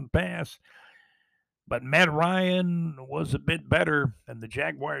touchdown pass. But Matt Ryan was a bit better, and the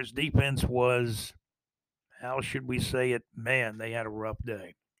Jaguars defense was, how should we say it? Man, they had a rough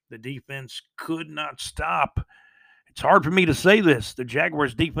day. The defense could not stop It's hard for me to say this. The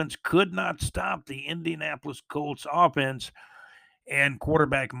Jaguars defense could not stop the Indianapolis Colts offense and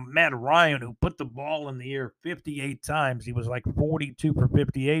quarterback Matt Ryan, who put the ball in the air 58 times. He was like 42 for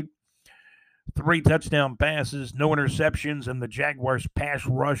 58, 3 touchdown passes, no interceptions, and the Jaguars pass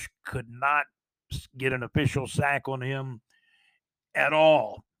rush could not get an official sack on him at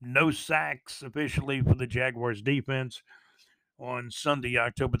all. No sacks officially for the Jaguars defense on Sunday,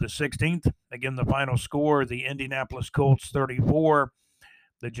 October the 16th. Again, the final score, the Indianapolis Colts 34,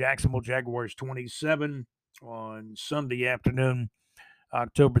 the Jacksonville Jaguars 27 on Sunday afternoon,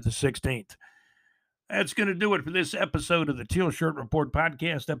 October the 16th. That's going to do it for this episode of the Teal Shirt Report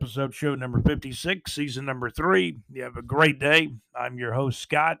podcast, episode show number 56, season number 3. You have a great day. I'm your host,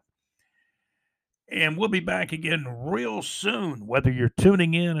 Scott. And we'll be back again real soon. Whether you're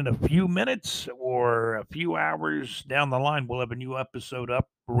tuning in a few minutes or a few hours down the line, we'll have a new episode up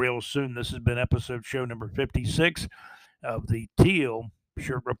real soon. This has been episode show number 56 of the Teal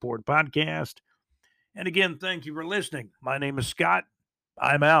Shirt Report podcast. And again, thank you for listening. My name is Scott.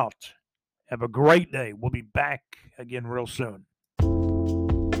 I'm out. Have a great day. We'll be back again real soon.